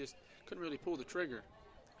downfield, but he just couldn't really pull the trigger.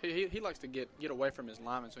 He likes to get away from his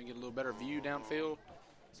linemen so he can get a little better view downfield.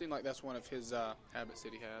 Seems like that's one of his habits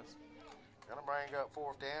that he has. Going to bring up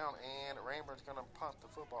 4th down, and Ranburne's going to punt the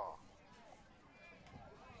football.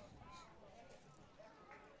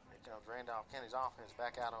 Randolph County's offense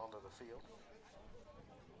back out onto the field.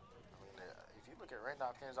 I mean, if you look at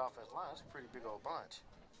Randolph County's offense line, it's a pretty big old bunch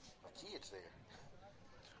of kids there.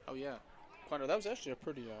 Oh yeah, Quandale, that was actually a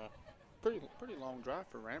pretty long drive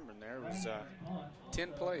for Ranburne. There it was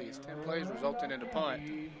 10 plays. 10 plays resulting in a punt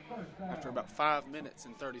after about 5 minutes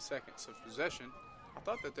and 30 seconds of possession. I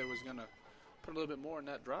thought that they was going to put a little bit more in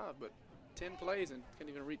that drive, but 10 plays and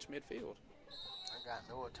couldn't even reach midfield. I got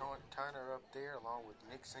Noah Turner up there along with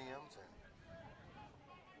Nick Sims. And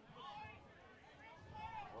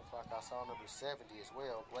looks like I saw number 70 as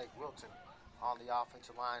well, Blake Wilton, on the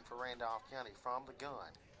offensive line for Randolph County from the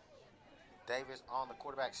gun. Davis on the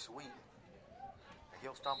quarterback sweep. And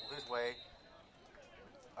he'll stumble his way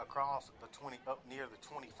across the 20, up near the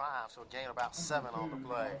 25, so gain about 7 on the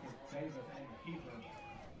play.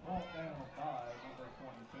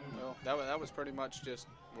 Well, that was pretty much just,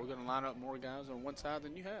 we're going to line up more guys on one side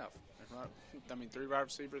than you have. I mean, 3 wide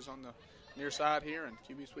receivers on the near side here, and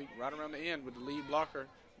QB sweep right around the end with the lead blocker and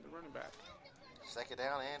the running back. 2nd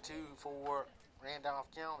down and 2 for Randolph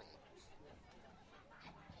County.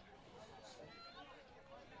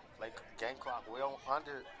 Make game clock well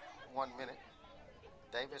under 1 minute.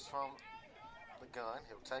 Davis from the gun.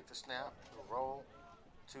 He'll take the snap. He'll roll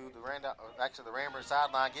to the Ranburne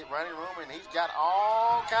sideline. Get running room, and he's got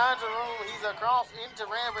all kinds of room. He's across into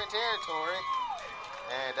Ranburne territory.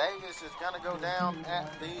 And Davis is going to go down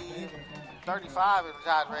at the 35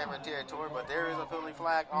 inside Ranburne territory, but there is a penalty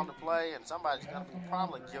flag on the play, and somebody's going to be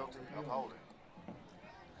probably guilty of holding.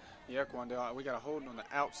 Yeah, Quandale, we got a holding on the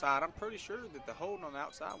outside. I'm pretty sure that the holding on the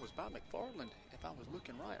outside was by McFarland, if I was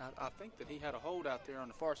looking right. I think that he had a hold out there on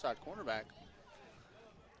the far side cornerback.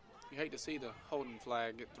 You hate to see the holding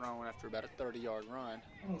flag get thrown after about a 30-yard run.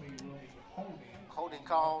 Holding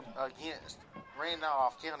called against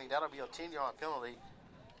Randolph County. That'll be a 10-yard penalty.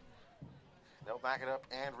 They'll back it up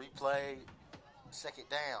and replay second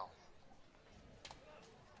down.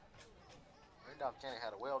 Randolph County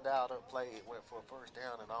had a well-dialed-up play. It went for a first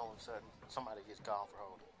down, and all of a sudden, somebody gets called for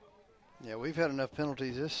holding. Yeah, we've had enough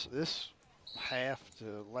penalties this half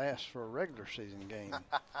to last for a regular season game.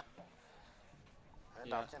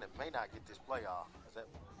 Randolph County may not get this play off, because that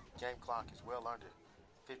game clock is well under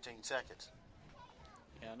 15 seconds.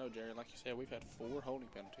 Yeah, I know, Jerry. Like you said, we've had 4 holding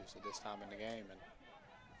penalties at this time in the game, and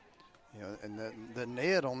you know, and the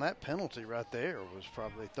net on that penalty right there was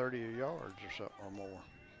probably 30 yards or so or more.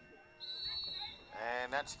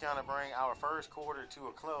 And that's going to bring our first quarter to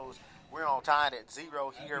a close. We're all tied at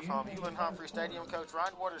 0 here from Hewlin Humphrey Stadium. Coach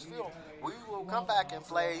Ryan Waters Field. We will come back and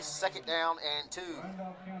play second down and 2.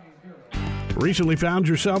 Recently found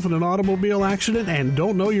yourself in an automobile accident and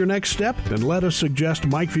don't know your next step? Then let us suggest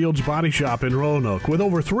Mike Field's Body Shop in Roanoke. With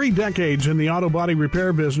over 3 decades in the auto body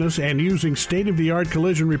repair business and using state-of-the-art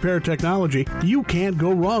collision repair technology, you can't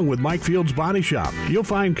go wrong with Mike Field's Body Shop. You'll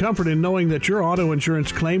find comfort in knowing that your auto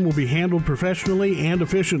insurance claim will be handled professionally and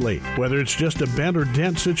efficiently. Whether it's just a bent or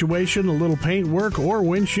dent situation, a little paint work, or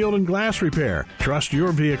windshield and glass repair, trust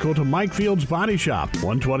your vehicle to Mike Field's Body Shop,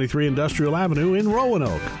 123 Industrial Avenue in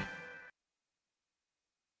Roanoke.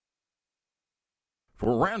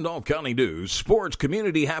 For Randolph County news, sports,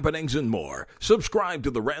 community happenings, and more, subscribe to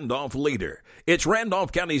the Randolph Leader. It's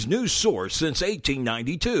Randolph County's news source since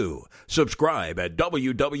 1892. Subscribe at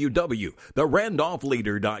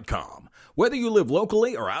www.therandolphleader.com. Whether you live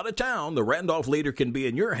locally or out of town, the Randolph Leader can be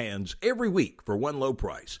in your hands every week for one low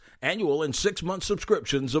price. Annual and 6-month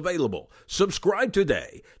subscriptions available. Subscribe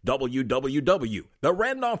today.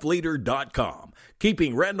 www.therandolphleader.com.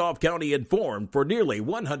 Keeping Randolph County informed for nearly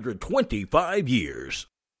 125 years.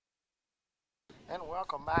 And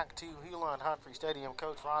welcome back to Hewlin Humphrey Stadium.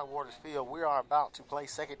 Coach Ryan Waters Field. We are about to play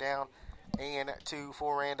second down and 2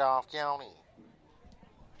 for Randolph County.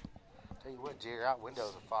 Tell you what, Jerry, our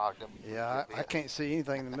windows are fogged up. Yeah, I can't see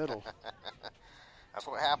anything in the middle. That's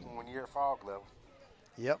what happened when you're at fog level.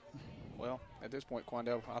 Yep. well, at this point,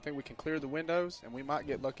 Quandale, I think we can clear the windows, and we might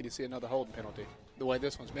get lucky to see another holding penalty, the way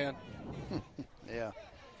this one's been. Yeah.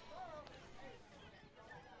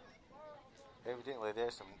 Evidently,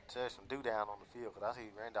 there's some do-down on the field, but I see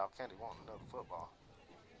Randolph County wanting another football.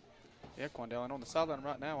 Yeah, Quandale, and on the sideline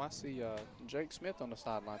right now, I see Jake Smith on the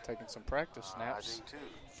sideline taking some practice snaps. I do,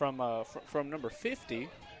 too. From number 50,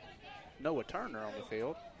 Noah Turner on the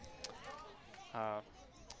field.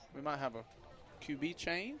 We might have a QB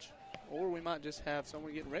change, or we might just have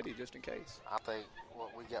someone getting ready just in case. I think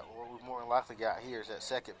what we more than likely got here is that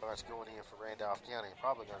second bunch going in for Randolph County.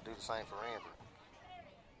 Probably going to do the same for Ranburne.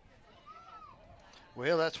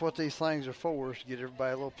 Well, that's what these things are for, is to get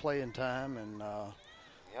everybody a little playing time and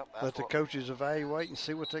let the coaches evaluate and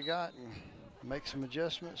see what they got and make some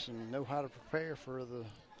adjustments and know how to prepare for the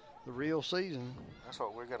real season. That's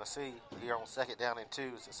what we're going to see here on second down and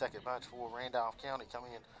 2. It's the second bunch for Randolph County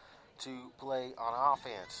coming in to play on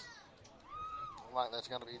offense. Looks like that's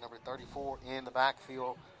going to be number 34 in the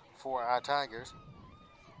backfield for our Tigers.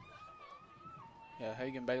 Yeah,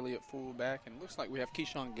 Hagan Bailey at fullback, and it looks like we have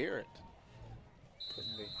Keyshawn Garrett.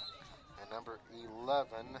 And number 11,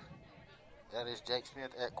 that is Jake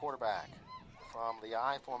Smith at quarterback. From the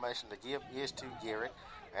I formation, the give is to Garrett,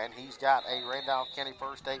 and he's got a Randolph County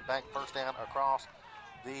First State Bank first down across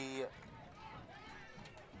the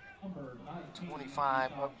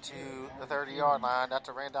 25 up to the 30-yard line. That's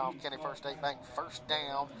a Randolph County First State Bank first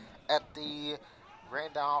down at the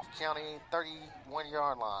Randolph County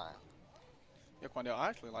 31-yard line. Yeah, Quandale, I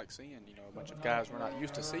actually like seeing, a bunch of guys we're not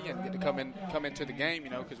used to seeing get to come into the game,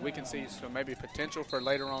 because we can see some maybe potential for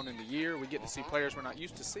later on in the year. We get to see players we're not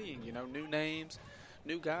used to seeing, new names,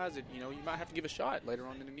 new guys that, you might have to give a shot later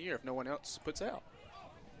on in the year if no one else puts out.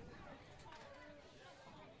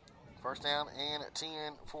 First down and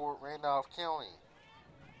 10 for Randolph County.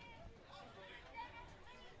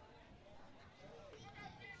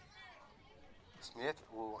 Smith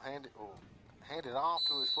will hand it off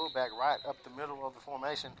to his fullback right up the middle of the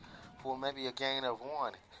formation for maybe a gain of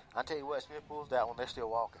 1. I tell you what, Smith pulls that one, they're still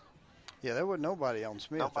walking. Yeah, there wasn't nobody on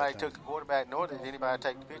Smith. Nobody took the quarterback, nor did anybody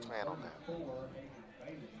take the pitch man on that.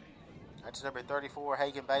 That's number 34,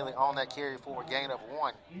 Hagan Bailey, on that carry for a gain of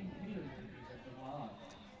 1.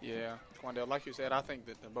 Yeah, Quandale, like you said, I think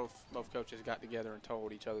that both coaches got together and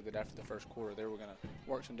told each other that after the first quarter they were going to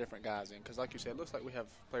work some different guys in. Because like you said, it looks like we have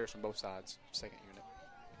players from both sides, second unit.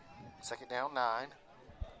 Second down, 9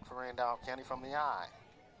 for Randolph County from the I.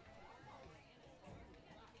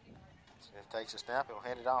 Smith takes a snap. He'll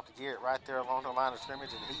hand it off to Garrett right there along the line of scrimmage,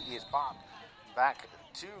 and he is popped back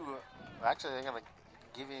to. Actually, they're going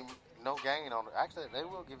to give him no gain on it. Actually, they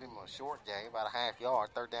will give him a short gain, about a half yard,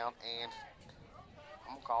 third down, and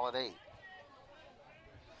I'm going to call it 8.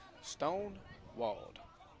 Stone walled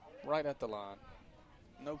right at the line.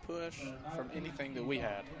 No push from anything that we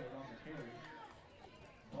had.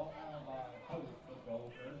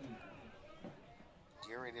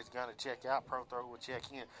 Garrett is going to check out. Prothrow will check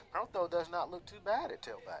in. Prothrow does not look too bad at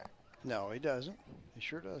tailback. No, he doesn't. He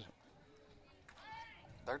sure doesn't.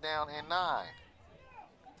 Third down and 9.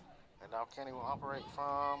 Randolph County will operate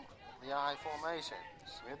from the I formation.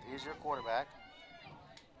 Smith is your quarterback.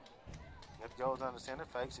 Smith goes under center,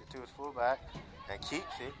 fakes it to his fullback, and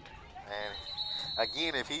keeps it. And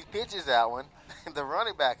again, if he pitches that one, the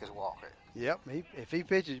running back is walking. Yep, if he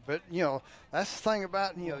pitches. But, that's the thing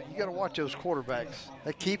about, you got to watch those quarterbacks.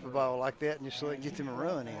 They keep a ball like that and just let it get them a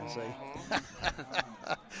run in, see.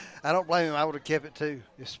 I don't blame him. I would have kept it, too.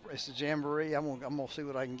 It's a jamboree. I'm gonna see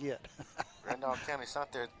what I can get. Randolph County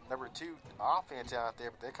sent their number 2 offense out there,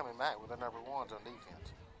 but they're coming back with their number 1s on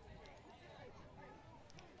defense.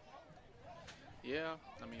 Yeah,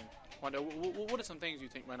 I mean, what are some things you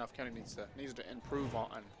think Randolph County needs to improve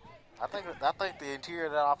on? I think the interior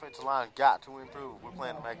of that offensive line got to improve. We're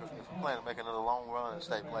planning to make another long run in the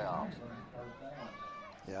state playoffs.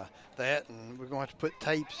 Yeah, that, and we're going to have to put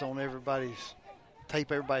tapes on everybody's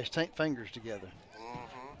fingers together.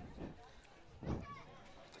 Mm-hmm.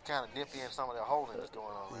 To kind of nip in some of the holding that's going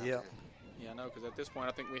on. Yeah. Yeah, I know, because at this point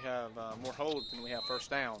I think we have more holds than we have first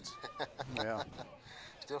downs. Yeah.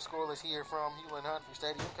 Still scoreless here from Hewlett-Humphrey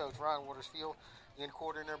Stadium. Coach Ryan Watersfield in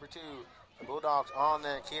quarter number 2. The Bulldogs on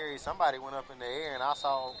that carry. Somebody went up in the air, and I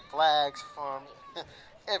saw flags from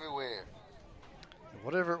everywhere.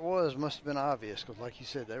 Whatever it was must have been obvious, because like you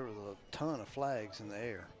said, there was a ton of flags in the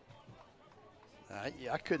air.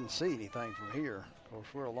 I couldn't see anything from here. Of course,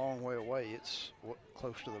 we're a long way away. It's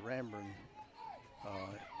close to the Ranburne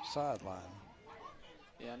sideline.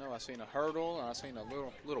 Yeah, I know. I seen a hurdle, and I seen a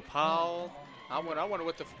little pile. I wonder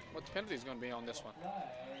what the penalty is going to be on this one.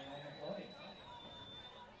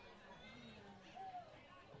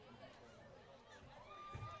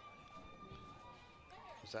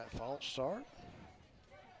 Is that false start?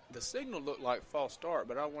 The signal looked like false start,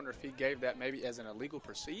 but I wonder if he gave that maybe as an illegal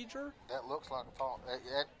procedure. That looks like a false.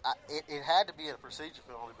 It had to be a procedure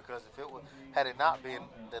penalty, because if it would, had it not been,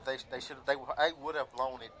 that they would have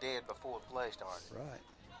blown it dead before the play started. Right.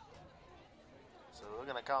 So we're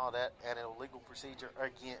going to call that an illegal procedure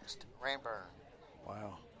against Ranburne.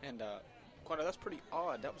 Wow. And Quanta, that's pretty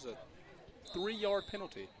odd. That was a 3-yard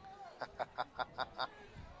penalty.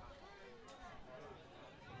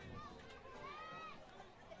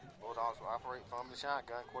 Bulldogs will operate from the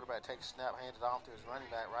shotgun. Quarterback takes a snap, hands it off to his running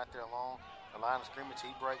back right there along the line of scrimmage.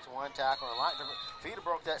 He breaks one tackle. And if he'd have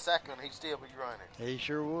broke that second, he'd still be running. He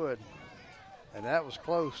sure would. And that was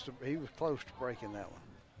close. He was close to breaking that one.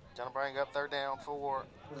 Going to bring up third down for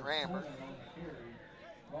Ranburne.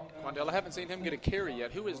 Quandale, I haven't seen him get a carry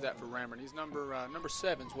yet. Who is that for Ranburne? He's number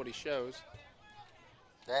 7 is what he shows.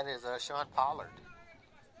 That is Sean Pollard.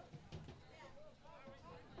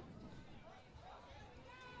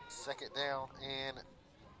 Second down and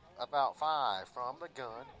about 5 from the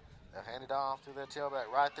gun. They'll hand it off to the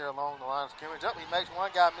tailback right there along the line of scrimmage. Up, he makes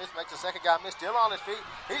one guy miss, makes the second guy miss, still on his feet.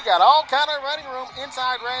 He's got all kind of running room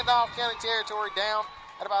inside Randolph County territory, down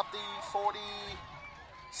at about the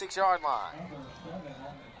 46-yard line.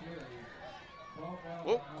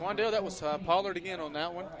 Well, Quandale, that was Pollard again on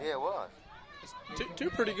that one. Yeah, it was.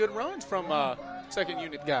 Two pretty good runs from second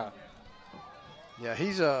unit guy. Yeah,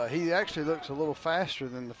 he actually looks a little faster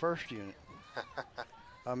than the first unit.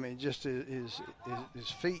 I mean, just his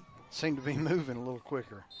feet seem to be moving a little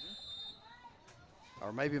quicker.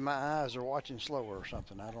 Or maybe my eyes are watching slower or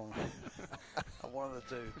something. I don't know. One of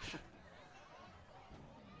the two.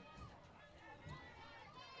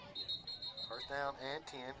 First down and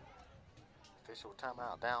 10. Official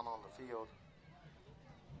timeout down on the field.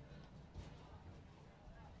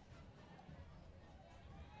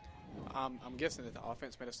 I'm guessing that the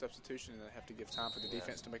offense made a substitution, and they have to give time for the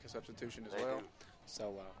defense to make a substitution as well. Do.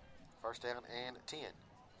 So, first down and 10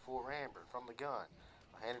 for Ranburne from the gun.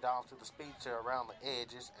 Handed off to the speedster around the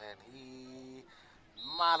edges, and he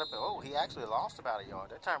might have been. Oh, he actually lost about a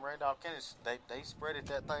yard. That time, Randolph County, they spreaded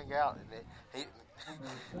that thing out, and he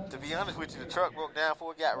to be honest with you, the truck broke down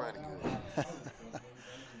before it got running good.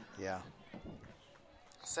 Yeah.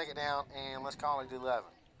 Second down, and let's call it 11.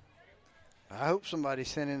 I hope somebody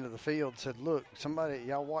sent into the field said, look, somebody,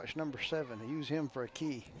 y'all watch number 7. Use him for a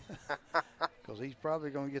key because he's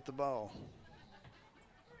probably going to get the ball.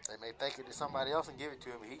 They may think it to somebody else and give it to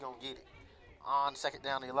him, but he's going to get it. On second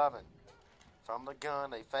down, 11. From the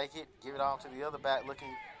gun, they fake it, give it off to the other back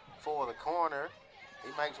looking for the corner.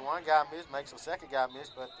 He makes one guy miss, makes a second guy miss,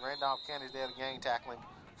 but Randolph County's there to gain tackling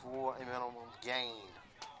for a minimum gain.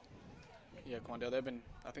 yeah, Quandale,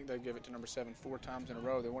 I think they give it to number 7 4 times in a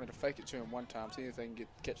row. They wanted to fake it to him one time, see if they can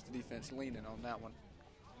catch the defense leaning on that one.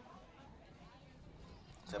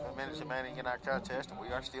 7 minutes remaining in our contest, and we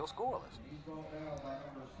are still scoreless.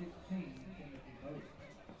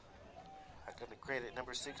 I couldn't credit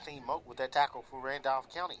number 16, Moak, with that tackle for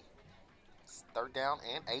Randolph County. Third down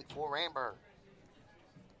and 8 for Ranburne.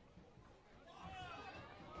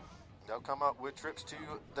 They'll come up with trips to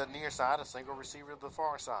the near side, a single receiver to the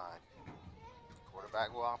far side.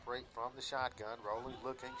 Quarterback will operate from the shotgun, rolling,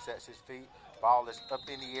 looking, sets his feet. Ball is up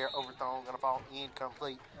in the air, overthrown, going to fall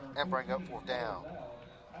incomplete, and bring up fourth down.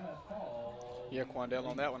 Yeah, Quandale,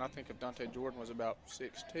 on that one, I think if Dante Jordan was about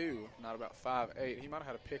 6'2", not about 5'8", he might have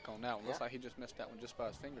had a pick on that one. Looks like he just missed that one just by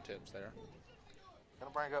his fingertips there.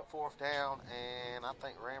 Going to bring up fourth down, and I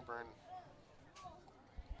think Ranburne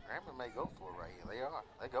may go for it right here. They are.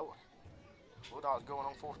 They're going. Bulldogs going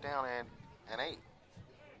on fourth down and 8.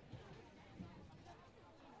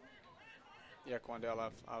 Yeah, Quandale,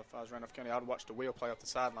 if I was Randolph County, I'd watch the wheel play off the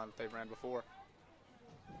sideline that they ran before.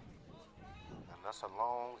 And that's a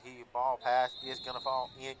long ball pass. Is going to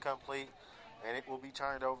fall incomplete, and it will be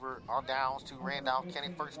turned over on downs to Randolph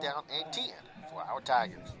County. First down and 10 for our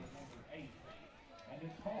Tigers.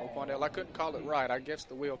 Oh, Quandale, I couldn't call it right. I guess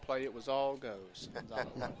the wheel play, it was all goes.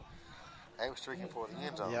 They were streaking for the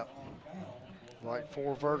end zone. Yep. Like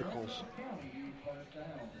 4 verticals.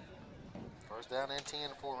 First down and 10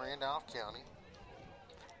 for Randolph County.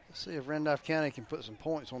 Let's see if Randolph County can put some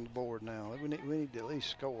points on the board now. We need to at least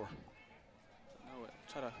score.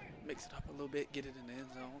 Try to mix it up a little bit, get it in the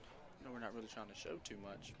end zone. I know we're not really trying to show too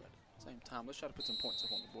much, but at the same time, let's try to put some points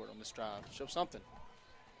up on the board on this drive. Show something.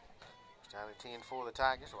 First down and 10 for the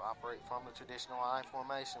Tigers. Will operate from the traditional I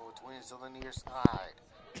formation with wings to the near side.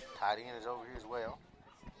 Tight end is over here as well.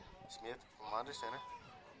 Smith from under center.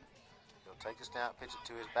 He'll take the snap, pitch it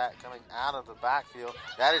to his back, coming out of the backfield.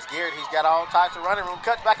 That is Garrett. He's got all types of running room.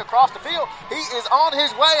 Cuts back across the field. He is on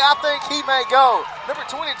his way. I think he may go. Number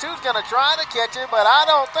 22 is going to try to catch him, but I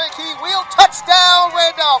don't think he will. Touchdown,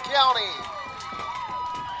 Randolph County.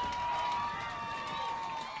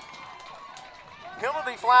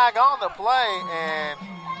 Penalty flag on the play, and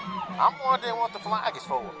I'm wondering what the flag is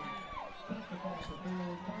for.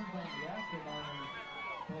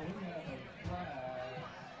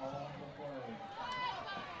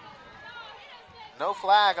 No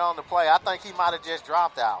flag on the play. I think he might have just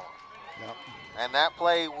dropped that one. Yep. And that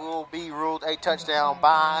play will be ruled a touchdown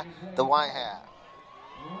by the White Hat.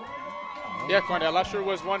 Yeah, Quandale, I sure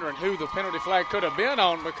was wondering who the penalty flag could have been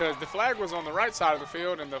on because the flag was on the right side of the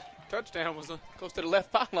field and the touchdown was close to the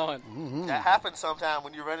left pylon. Mm-hmm. That happens sometime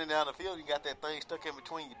when you're running down the field. You got that thing stuck in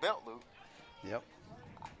between your belt loop. Yep.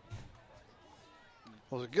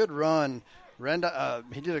 Well, it was a good run.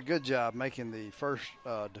 He did a good job making the first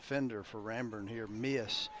defender for Ranburne here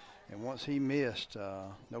miss. And once he missed,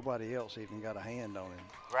 nobody else even got a hand on him.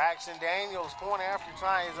 Braxton Daniels' point after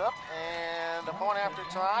try is up, and the point after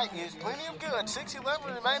try is plenty of good.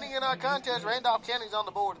 6:11 remaining in our contest. Randolph County's on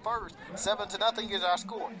the board first. 7-0 is our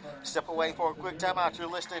score. Step away for a quick timeout. You're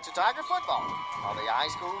listening to Tiger Football on the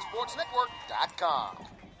iSchoolSportsNetwork.com.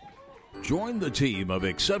 Join the team of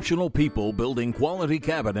exceptional people building quality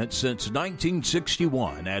cabinets since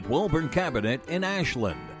 1961 at Welborn Cabinet in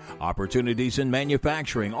Ashland. Opportunities in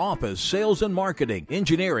manufacturing, office, sales and marketing,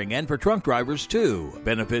 engineering, and for truck drivers too.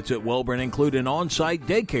 Benefits at Welborn include an on-site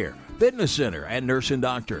daycare, fitness center, and nurse and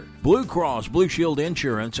doctor, Blue Cross Blue Shield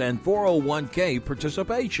insurance, and 401k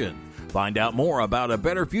participation. Find out more about a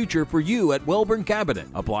better future for you at Welborn Cabinet.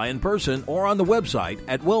 Apply in person or on the website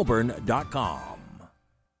at welborn.com.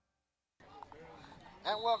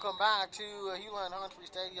 And welcome back to Hewlett-Humphrey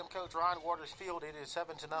Stadium. Coach Ryan Waters Field. It is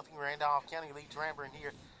 7-0. Randolph County leads Ranburne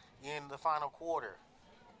here in the final quarter.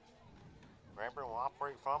 Ranburne will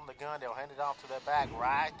operate from the gun. They'll hand it off to their back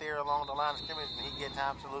right there along the line of scrimmage, and he gets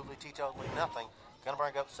absolutely teetotally nothing. Going to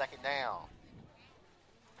bring up second down.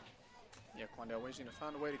 Yeah, Quandale, we're going to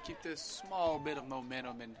find a way to keep this small bit of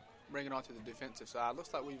momentum and bring it onto the defensive side.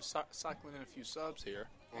 Looks like we've cycling in a few subs here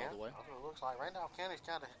all the way. It looks like Randolph County's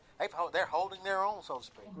kind of, they're holding their own, so to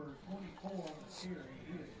speak. Number 24 on the carry.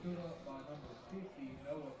 He is stood up by number 50,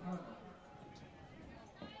 Noah Turner.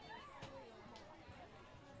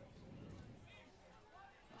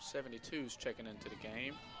 Number 72's checking into the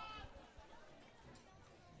game.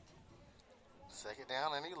 Second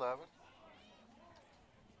down and 11.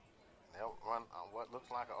 They'll run what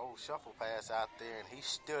looks like an old shuffle pass out there, and he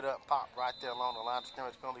stood up and popped right there along the line of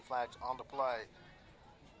scrimmage. Penalty flags on the play.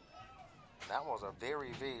 And that was a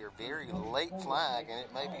very, very, very late flag, and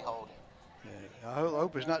it may be holding. Yeah, I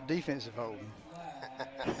hope it's not defensive holding.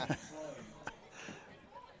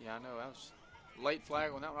 Yeah, I know. That was late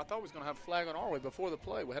flag on that one. I thought we was going to have a flag on our way before the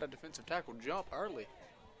play. We had a defensive tackle jump early.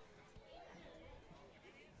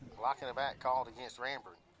 Blocking the back called against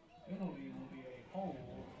Ranburne. Penalty will be a hold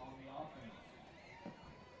on the offense.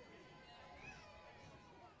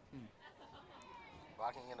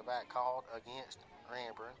 Blocking in the back called against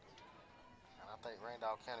Ranburne. And I think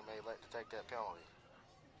Randolph County may elect to take that penalty.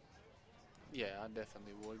 Yeah, I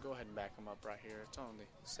definitely would. Go ahead and back them up right here. It's only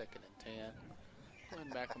 2nd and 10. Go ahead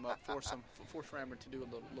and back them up. Force Ranburne to do a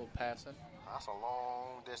little passing. That's a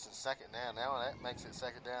long distance second down. Now that makes it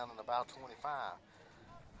second down and about 25.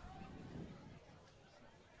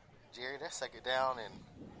 Jerry, that's second down and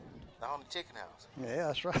on the chicken house. Yeah,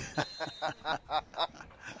 that's right.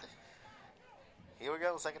 Here we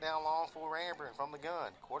go, second down long for Ranburne from the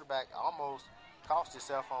gun. Quarterback almost cost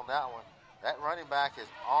himself on that one. That running back is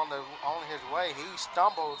on his way. He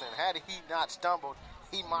stumbles, and had he not stumbled,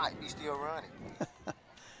 he might be still running.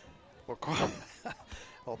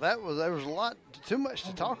 Well, there was a lot too much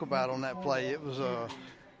to talk about on that play. It was a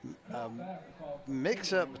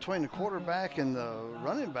mix-up between the quarterback and the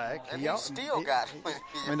running back. And he still got it.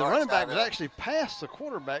 I mean, the running back was actually past the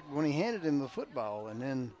quarterback when he handed him the football, and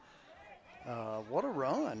then what a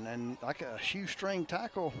run. And like a shoestring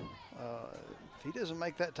tackle, if he doesn't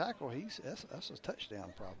make that tackle, that's a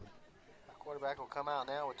touchdown probably. The quarterback will come out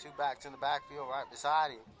now with two backs in the backfield right beside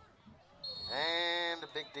him. And the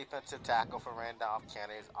big defensive tackle for Randolph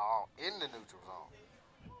County is all in the neutral zone.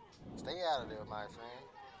 Stay out of there, my friend.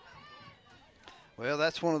 Well,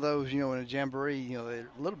 that's one of those, in a jamboree, they're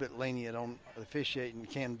a little bit lenient on officiating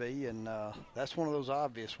can be, and that's one of those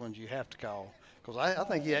obvious ones you have to call. Because I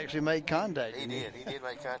think he actually made contact. He did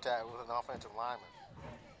make contact with an offensive lineman.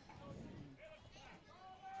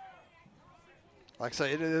 Like I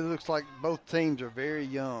say, it looks like both teams are very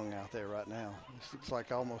young out there right now. This looks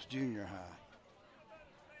like almost junior high.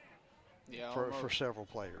 Yeah, for several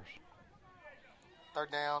players.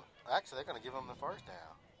 Third down. Actually, they're going to give them the first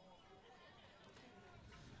down.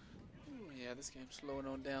 Yeah, this game's slowing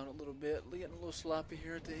on down a little bit. Getting a little sloppy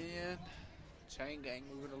here at the end. Chain gang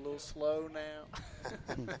moving a little slow now.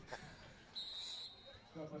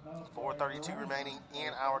 4:32 remaining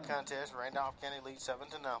in our contest. Randolph County leads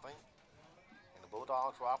 7-0. And the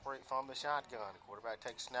Bulldogs will operate from the shotgun. The quarterback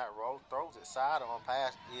takes snap, throws it sidearm.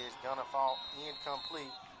 Pass is going to fall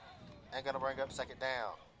incomplete and going to bring up second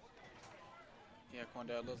down. Yeah,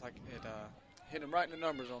 Quandale looks like it hit him right in the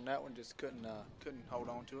numbers on that one. Just couldn't hold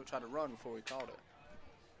on to it. Tried to run before he caught it.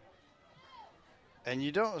 And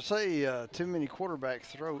you don't see too many quarterbacks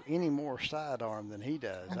throw any more sidearm than he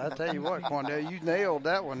does. I tell you what, Quandale, you nailed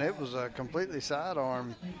that one. It was a completely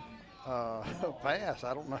sidearm pass.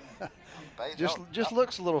 I don't know. just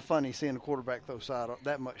looks a little funny seeing a quarterback throw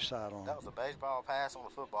that much sidearm. That was a baseball pass on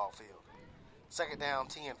the football field. Second down,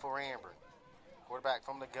 10 for Ranburne. Quarterback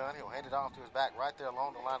from the gun. He'll hand it off to his back right there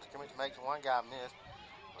along the line of scrimmage. Makes one guy miss.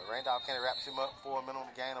 But Randolph County wraps him up for a minimum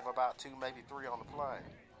gain of about 2, maybe 3 on the play.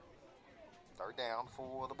 Third down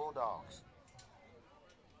for the Bulldogs.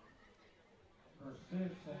 Number 6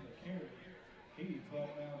 on the carry. He's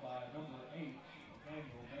brought down by number 8,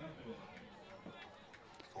 Daniel Benfield.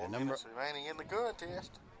 4 minutes remaining in the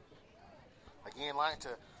contest. Again, like to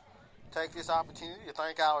take this opportunity to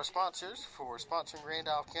thank our sponsors for sponsoring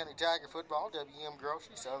Randolph County Tiger Football: WM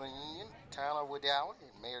Grocery, Southern Union, Tyler Woodowell,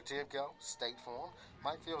 and Mayor Timko, State Farm,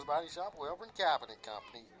 Mike Fields Body Shop, Welborn Cabinet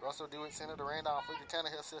Company, Russell Dewitt Center, the Randolph League of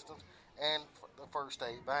Tannehill Systems, and the First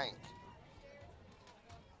State Bank.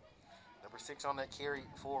 Number 6 on that carry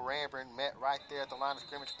for Ranburne met right there at the line of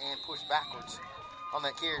scrimmage and pushed backwards on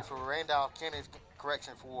that carry for Randolph County's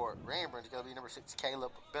correction for Ranburne. It's going to be number 6,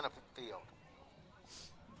 Caleb Benefield.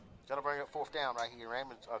 Going to bring up fourth down right here.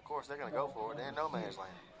 Ranburne, of course, they're going to go for it. They're in no man's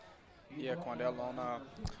land. Yeah, Quandell,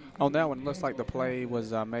 on that one, looks like the play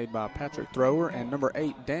was made by Patrick Thrower and number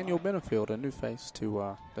 8, Daniel Benefield, a new face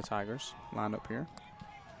to the Tigers, lined up here.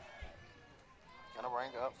 Going to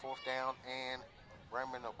bring up 4th down, and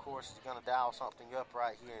Ranburne, of course, is going to dial something up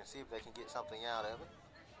right here and see if they can get something out of it.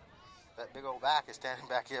 That big old back is standing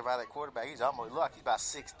back here by that quarterback. He's almost lucky. He's about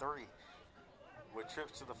 6'3". With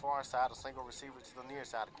trips to the far side, a single receiver to the near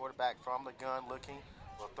side. The quarterback from the gun looking,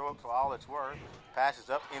 will throw it for all it's worth. Passes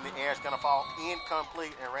up in the air. It's going to fall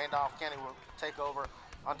incomplete, and Randolph County will take over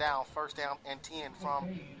on down, 1st down and 10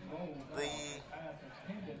 from the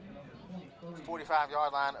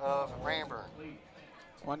 45-yard line of Ranburne.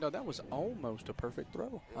 Quandell, that was almost a perfect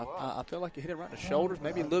throw. I feel like you hit it right in the shoulders,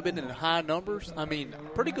 maybe a little bit in the high numbers. I mean,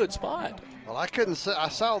 pretty good spot. Well, I couldn't see. I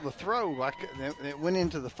saw the throw. It went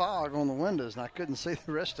into the fog on the windows, and I couldn't see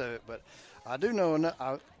the rest of it. But I do know enough.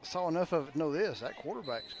 I saw enough of it to know this. That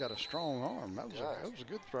quarterback's got a strong arm. That was a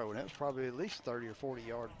good throw, and that was probably at least 30 or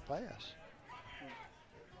 40-yard pass.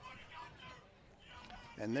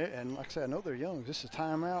 And like I said, I know they're young. This is a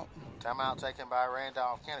timeout. Timeout taken by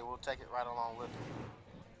Randolph County. We'll take it right along with them.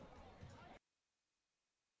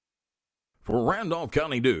 For Randolph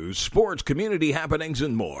County news, sports, community happenings,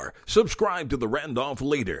 and more, subscribe to the Randolph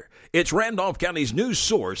Leader. It's Randolph County's news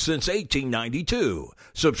source since 1892.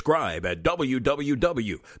 Subscribe at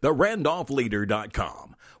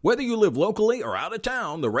www.therandolphleader.com. Whether you live locally or out of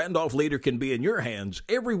town, the Randolph Leader can be in your hands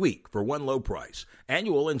every week for one low price.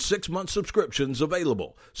 Annual and 6-month subscriptions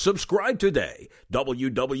available. Subscribe today.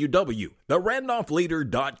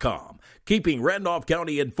 www.therandolphleader.com. Keeping Randolph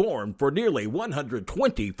County informed for nearly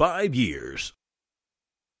 125 years.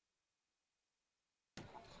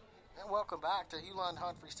 And welcome back to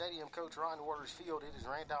Huron-Humphrey Stadium. Coach Ron Waters Field. It is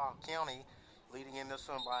Randolph County leading in this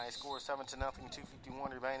one by a score of 7-0,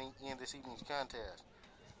 2:51 remaining in this evening's contest.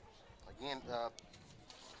 Again,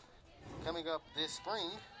 coming up this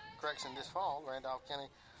fall, Randolph County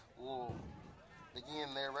will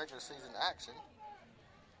begin their regular season action.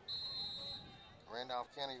 Randolph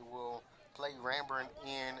County will play Ranburne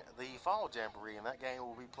in the fall jamboree, and that game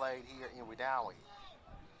will be played here in Wedowee.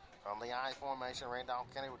 From the I formation,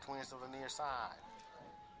 Randolph County with twins to the near side.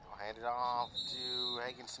 They'll hand it off to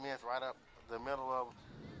Hagan Smith right up the middle of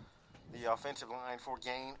the offensive line for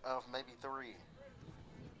gain of maybe 3.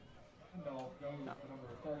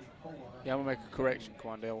 Yeah, I'm going to make a correction,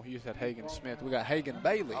 Quandell. You said Hagan Smith. We got Hagan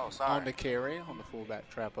Bailey on the carry, on the fullback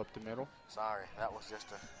trap up the middle. Sorry, that was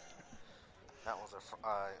just a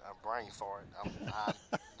brain fart. I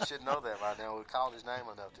should know that by now. We called his name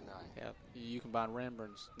enough tonight. Yeah, you combine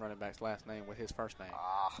Ranburne's running back's last name with his first name.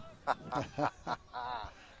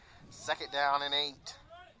 2nd down and 8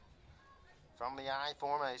 from the I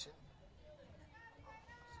formation.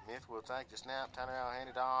 Smith will take the snap, turn around, hand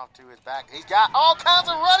it off to his back. He's got all kinds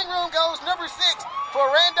of running room. Goes number 6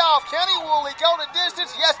 for Randolph County. Will he go the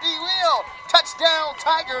distance? Yes, he will. Touchdown,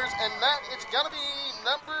 Tigers, and that is going to be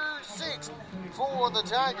number 6 for the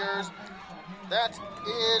Tigers. That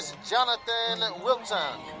is Jonathan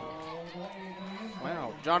Wilson.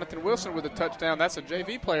 Wow, Jonathan Wilson with a touchdown. That's a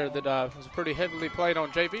JV player that was pretty heavily played on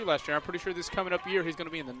JV last year. I'm pretty sure this coming up year he's going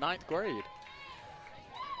to be in the 9th grade.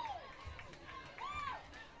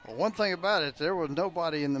 Well, one thing about it, there was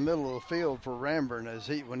nobody in the middle of the field for Ranburne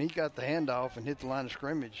when he got the handoff and hit the line of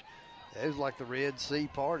scrimmage. It was like the Red Sea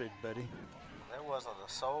parted, buddy. There wasn't a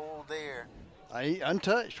soul there. He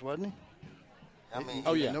untouched, wasn't he? I mean,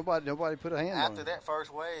 nobody put a hand on him. After that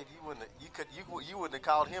first wave, you wouldn't have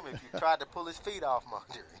called him if you tried to pull his feet off him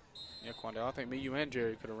under him. Yeah, Quandell, I think me, you, and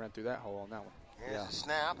Jerry could have ran through that hole on that one. Here's the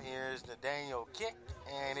snap. Here's the Daniel kick,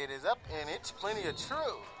 and it is up, and it's plenty of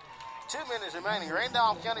true. 2 minutes remaining.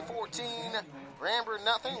 Randolph County 14, Ranburne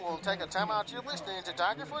nothing. We'll take a timeout. You're listening to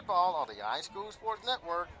Tiger Football on the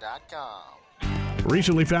iSchoolSportsNetwork.com.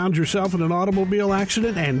 Recently found yourself in an automobile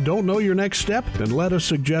accident and don't know your next step? Then let us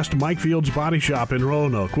suggest Mike Field's Body Shop in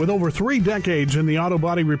Roanoke. With over 3 decades in the auto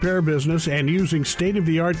body repair business and using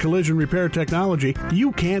state-of-the-art collision repair technology,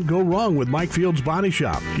 you can't go wrong with Mike Field's Body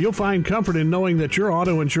Shop. You'll find comfort in knowing that your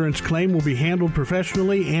auto insurance claim will be handled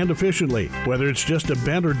professionally and efficiently. Whether it's just a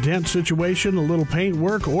bent or dent situation, a little paint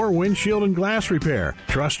work, or windshield and glass repair,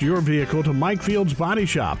 trust your vehicle to Mike Field's Body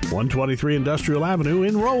Shop, 123 Industrial Avenue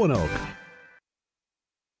in Roanoke.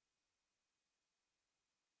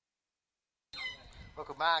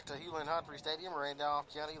 Welcome back to Huron-Humphrey Stadium. Randolph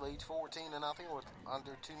County leads 14-0 with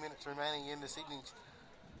under 2 minutes remaining in this evening's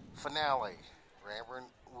finale. Ranburne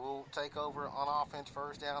will take over on offense,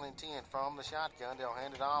 1st down and 10 from the shotgun. They'll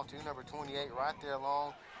hand it off to number 28 right there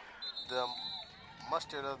along the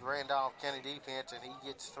mustard of the Randolph County defense, and he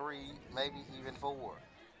gets 3, maybe even 4.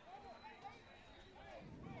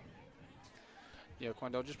 Yeah,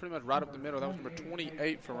 Quandell, just pretty much right up the middle. That was number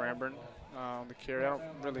 28 for Ranburne on the carry. I don't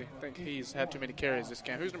really think he's had too many carries this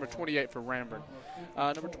game. Who's number 28 for Ranburne?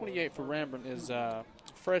 Number 28 for Ranburne is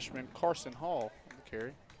freshman Carson Hall on the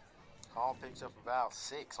carry. Hall picks up about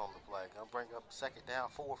 6 on the play. Going to bring up second down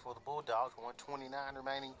 4 for the Bulldogs. 1:29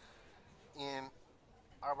 remaining in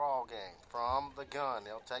our ball game. From the gun,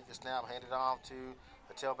 they'll take the snap, hand it off to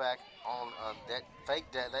the tailback on that fake.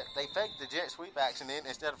 They faked the jet sweep action, then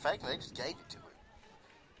instead of faking, they just gave it to him.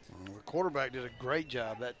 The quarterback did a great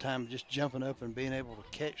job that time, just jumping up and being able to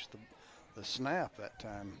catch the snap that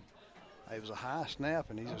time. It was a high snap,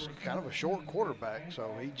 and he's kind of a short quarterback,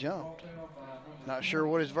 so he jumped. Not sure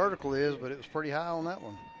what his vertical is, but it was pretty high on that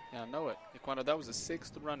one. Yeah, I know it. Quando, that was the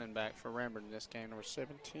 6th running back for Ranburne in this game. Number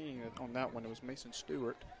 17 on that one, it was Mason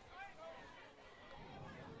Stewart.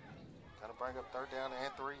 Going to bring up third down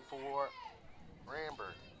and 3 for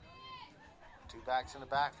Ranburne. 2 backs in the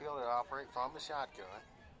backfield that operate from the shotgun.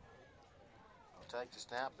 They'll take the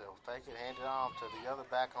snap, they'll fake it, hand it off to the other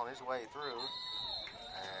back on his way through.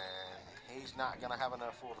 And he's not going to have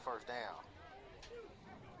enough for the first down.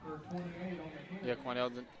 Yeah,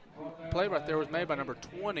 Quandell, the play right there was made by number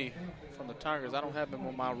 20 from the Tigers. I don't have him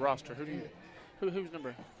on my roster. Who's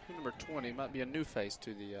number 20? Might be a new face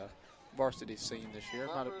to the varsity scene this year.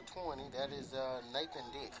 Number 20, that is Nathan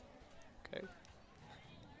Dick. Okay.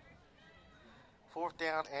 4th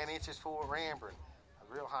down and inches for Ranburne.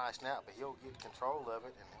 A real high snap, but he'll get control of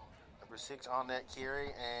it. And number 6 on that carry,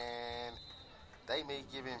 and they may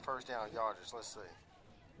give him first down yardage. Let's see.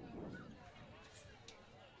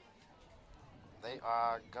 They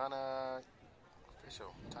are gonna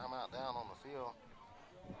official timeout down on the field,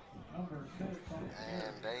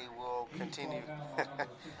 and they will continue.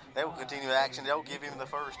 They will continue action. They'll give him the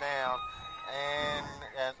first down, and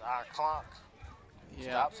as our clock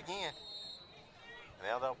stops again, and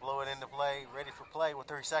now they'll blow it into play, ready for play with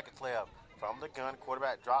 3 seconds left. From the gun,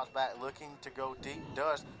 quarterback drops back, looking to go deep.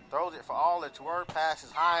 Throws it for all it's worth.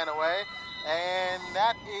 Passes high and away. And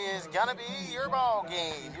that is going to be your ball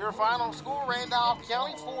game. Your final score, Randolph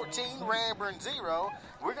County 14, Ranburne 0.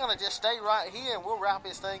 We're going to just stay right here, and we'll wrap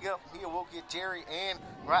this thing up here. We'll get Jerry and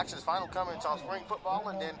Braxton's final comments on spring football,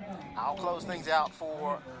 and then I'll close things out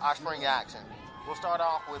for our spring action. We'll start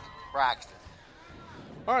off with Braxton.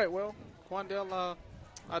 All right, well, Quandell,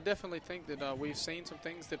 I definitely think that we've seen some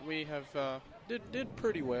things that we have did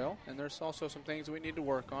pretty well, and there's also some things we need to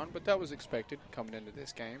work on, but that was expected coming into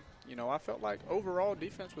this game. You know, I felt like overall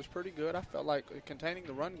defense was pretty good. I felt like containing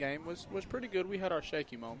the run game was pretty good. We had our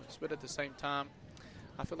shaky moments, but at the same time,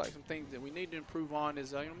 I feel like some things that we need to improve on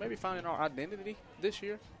is maybe finding our identity this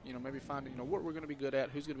year. Maybe finding what we're going to be good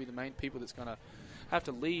at, who's going to be the main people that's going to have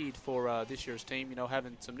to lead for this year's team.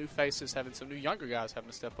 Having some new faces, having some new younger guys having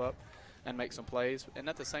to step up and make some plays. And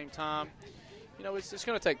at the same time, it's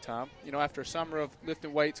going to take time. After a summer of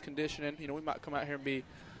lifting weights, conditioning, we might come out here and be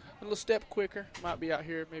a little step quicker. Might be out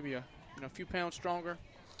here maybe a few pounds stronger.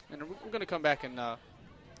 And we're going to come back and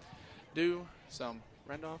do some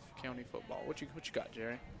Randolph County football. What you got,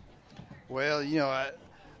 Jerry? Well,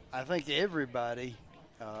 I think everybody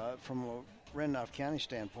from a Randolph County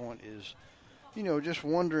standpoint is, just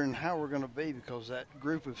wondering how we're going to be, because that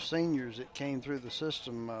group of seniors that came through the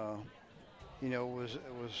system, has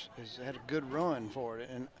had a good run for it.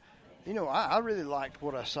 And, I really liked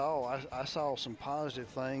what I saw. I saw some positive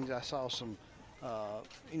things. I saw some, I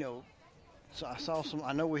know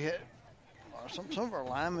we had some of our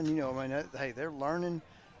linemen, hey, they're learning.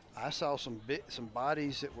 I saw some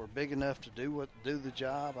bodies that were big enough to do the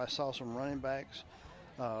job. I saw some running backs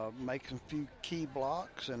make some few key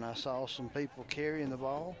blocks, and I saw some people carrying the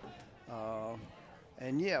ball.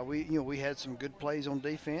 And yeah, we had some good plays on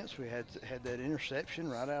defense. We had that interception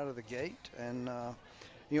right out of the gate, and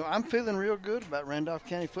I'm feeling real good about Randolph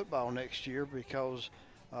County football next year, because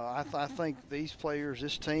I think these players,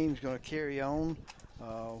 this team's going to carry on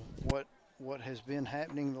what has been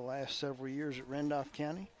happening the last several years at Randolph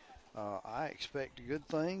County. I expect good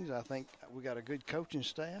things. I think we got a good coaching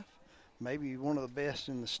staff, maybe one of the best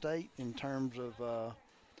in the state in terms of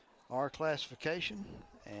our classification.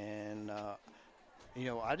 And,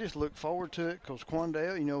 I just look forward to it, because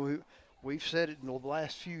Quandell, we've said it in the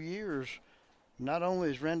last few years, not only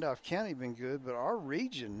has Randolph County been good, but our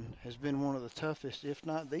region has been one of the toughest, if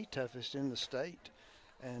not the toughest, in the state.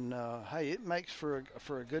 And, hey, it makes for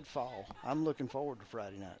a good fall. I'm looking forward to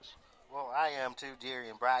Friday nights. Well, I am too, Jerry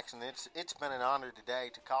and Braxton. It's been an honor today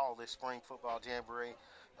to call this spring football jamboree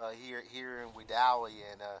here in Wedowee.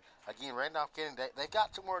 And again, Randolph County, they've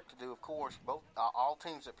got some work to do. Of course, both all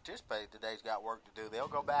teams that participated today's got work to do. They'll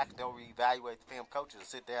go back and they'll reevaluate the film. Coaches will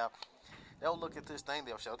sit down They'll look at this thing.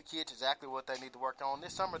 They'll show the kids exactly what they need to work on.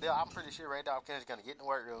 This summer, I'm pretty sure Randolph County is going to get in the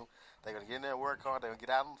workroom. They're going to get in there and work hard. They're going to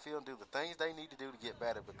get out on the field and do the things they need to do to get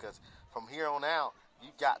better, because from here on out,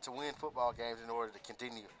 you've got to win football games in order to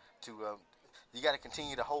continue to you got to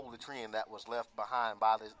continue to hold the trend that was left behind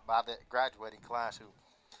by that graduating class who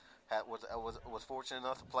was fortunate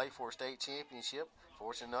enough to play for a state championship,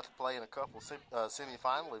 fortunate enough to play in a couple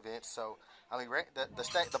semifinal events. So, I mean,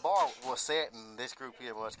 the bar was set, and this group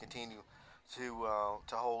here must continue to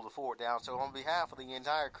hold the fort down. So, on behalf of the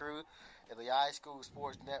entire crew at the iSchool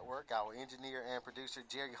Sports Network, our engineer and producer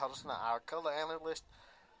Jerry Huddleston, our color analyst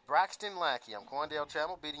Braxton Lackey, I'm Quandale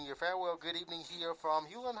Trammell bidding you a farewell good evening here from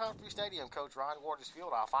Hewlett-Humphrey Stadium. Coach Ron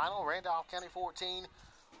Watersfield, our final, Randolph County 14,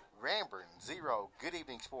 Ranburne 0. Good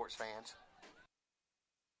evening, sports fans.